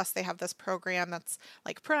products. Plus they have this program that's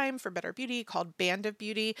like Prime for Better Beauty called Band of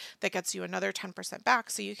Beauty that gets you another 10%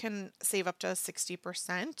 back. So you can save up to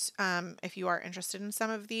 60% if you are interested in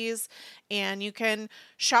some of these. And you can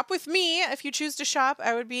shop with me if you choose to shop.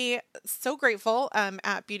 I would be so grateful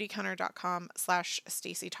at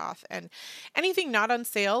beautycounter.com/StaceyToth. And anything not on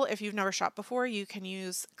sale, if you've never shopped before, you can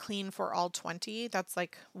use Clean for All 20. That's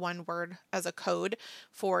like one word as a code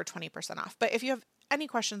for 20% off. But if you have any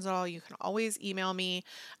questions at all, you can always email me,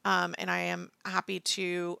 and I am happy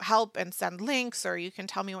to help and send links, or you can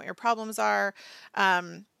tell me what your problems are.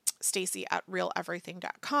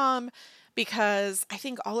 Stacey@realeverything.com, because I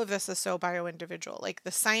think all of this is so bio-individual. Like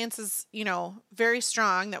the science is, very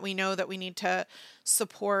strong that we know that we need to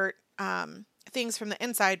support things from the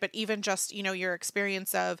inside, but even just, your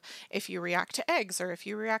experience of if you react to eggs or if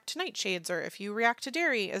you react to nightshades or if you react to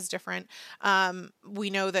dairy is different.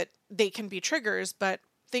 We know that they can be triggers, but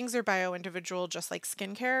things are bio-individual, just like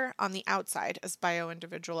skincare on the outside is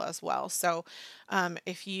bio-individual as well. So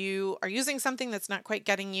if you are using something that's not quite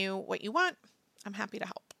getting you what you want, I'm happy to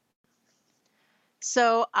help.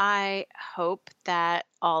 So I hope that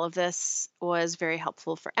all of this was very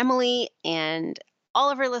helpful for Emily and all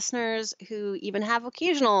of our listeners who even have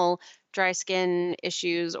occasional dry skin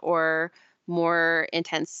issues or more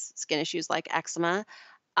intense skin issues like eczema.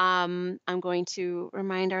 I'm going to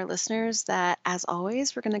remind our listeners that, as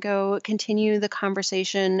always, we're going to go continue the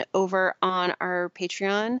conversation over on our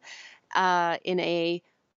Patreon in a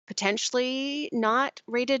potentially not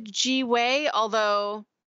rated G way, although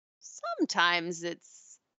sometimes it's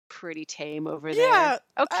pretty tame over there. Yeah.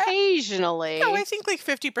 Occasionally. I think like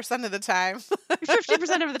 50% of the time.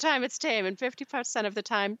 50% of the time it's tame, and 50% of the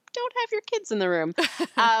time don't have your kids in the room. But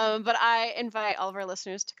I invite all of our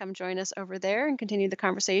listeners to come join us over there and continue the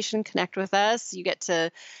conversation, connect with us. You get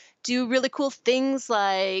to do really cool things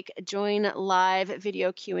like join live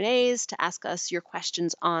video Q&As to ask us your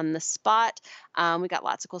questions on the spot. We got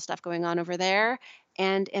lots of cool stuff going on over there.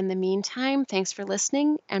 And in the meantime, thanks for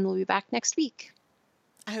listening, and we'll be back next week.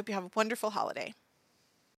 I hope you have a wonderful holiday.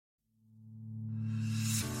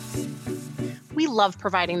 We love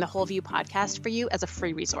providing the Whole View podcast for you as a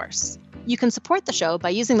free resource. You can support the show by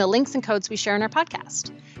using the links and codes we share in our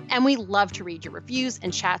podcast. And we love to read your reviews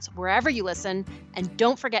and chats wherever you listen. And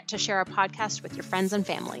don't forget to share our podcast with your friends and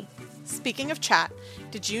family. Speaking of chat,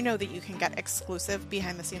 did you know that you can get exclusive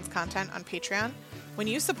behind-the-scenes content on Patreon? When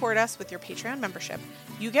you support us with your Patreon membership,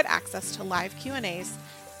 you get access to live Q&As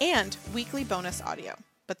and weekly bonus audio.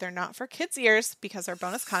 But they're not for kids' ears because our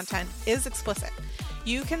bonus content is explicit.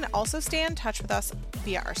 You can also stay in touch with us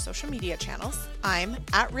via our social media channels. I'm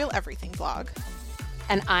at Real Everything Blog.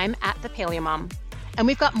 And I'm at The Paleo Mom. And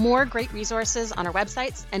we've got more great resources on our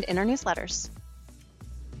websites and in our newsletters.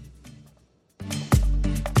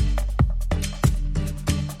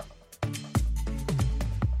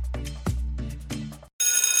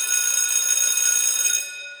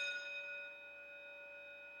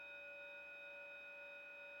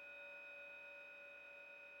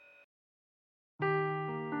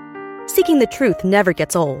 Seeking the truth never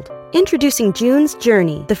gets old. Introducing June's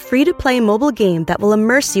Journey, the free-to-play mobile game that will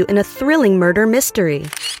immerse you in a thrilling murder mystery.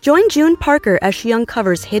 Join June Parker as she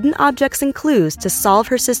uncovers hidden objects and clues to solve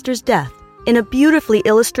her sister's death in a beautifully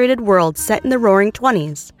illustrated world set in the Roaring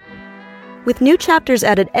 '20s. With new chapters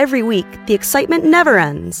added every week, the excitement never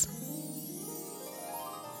ends.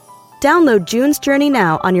 Download June's Journey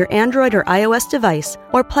now on your Android or iOS device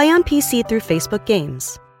or play on PC through Facebook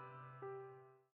Games.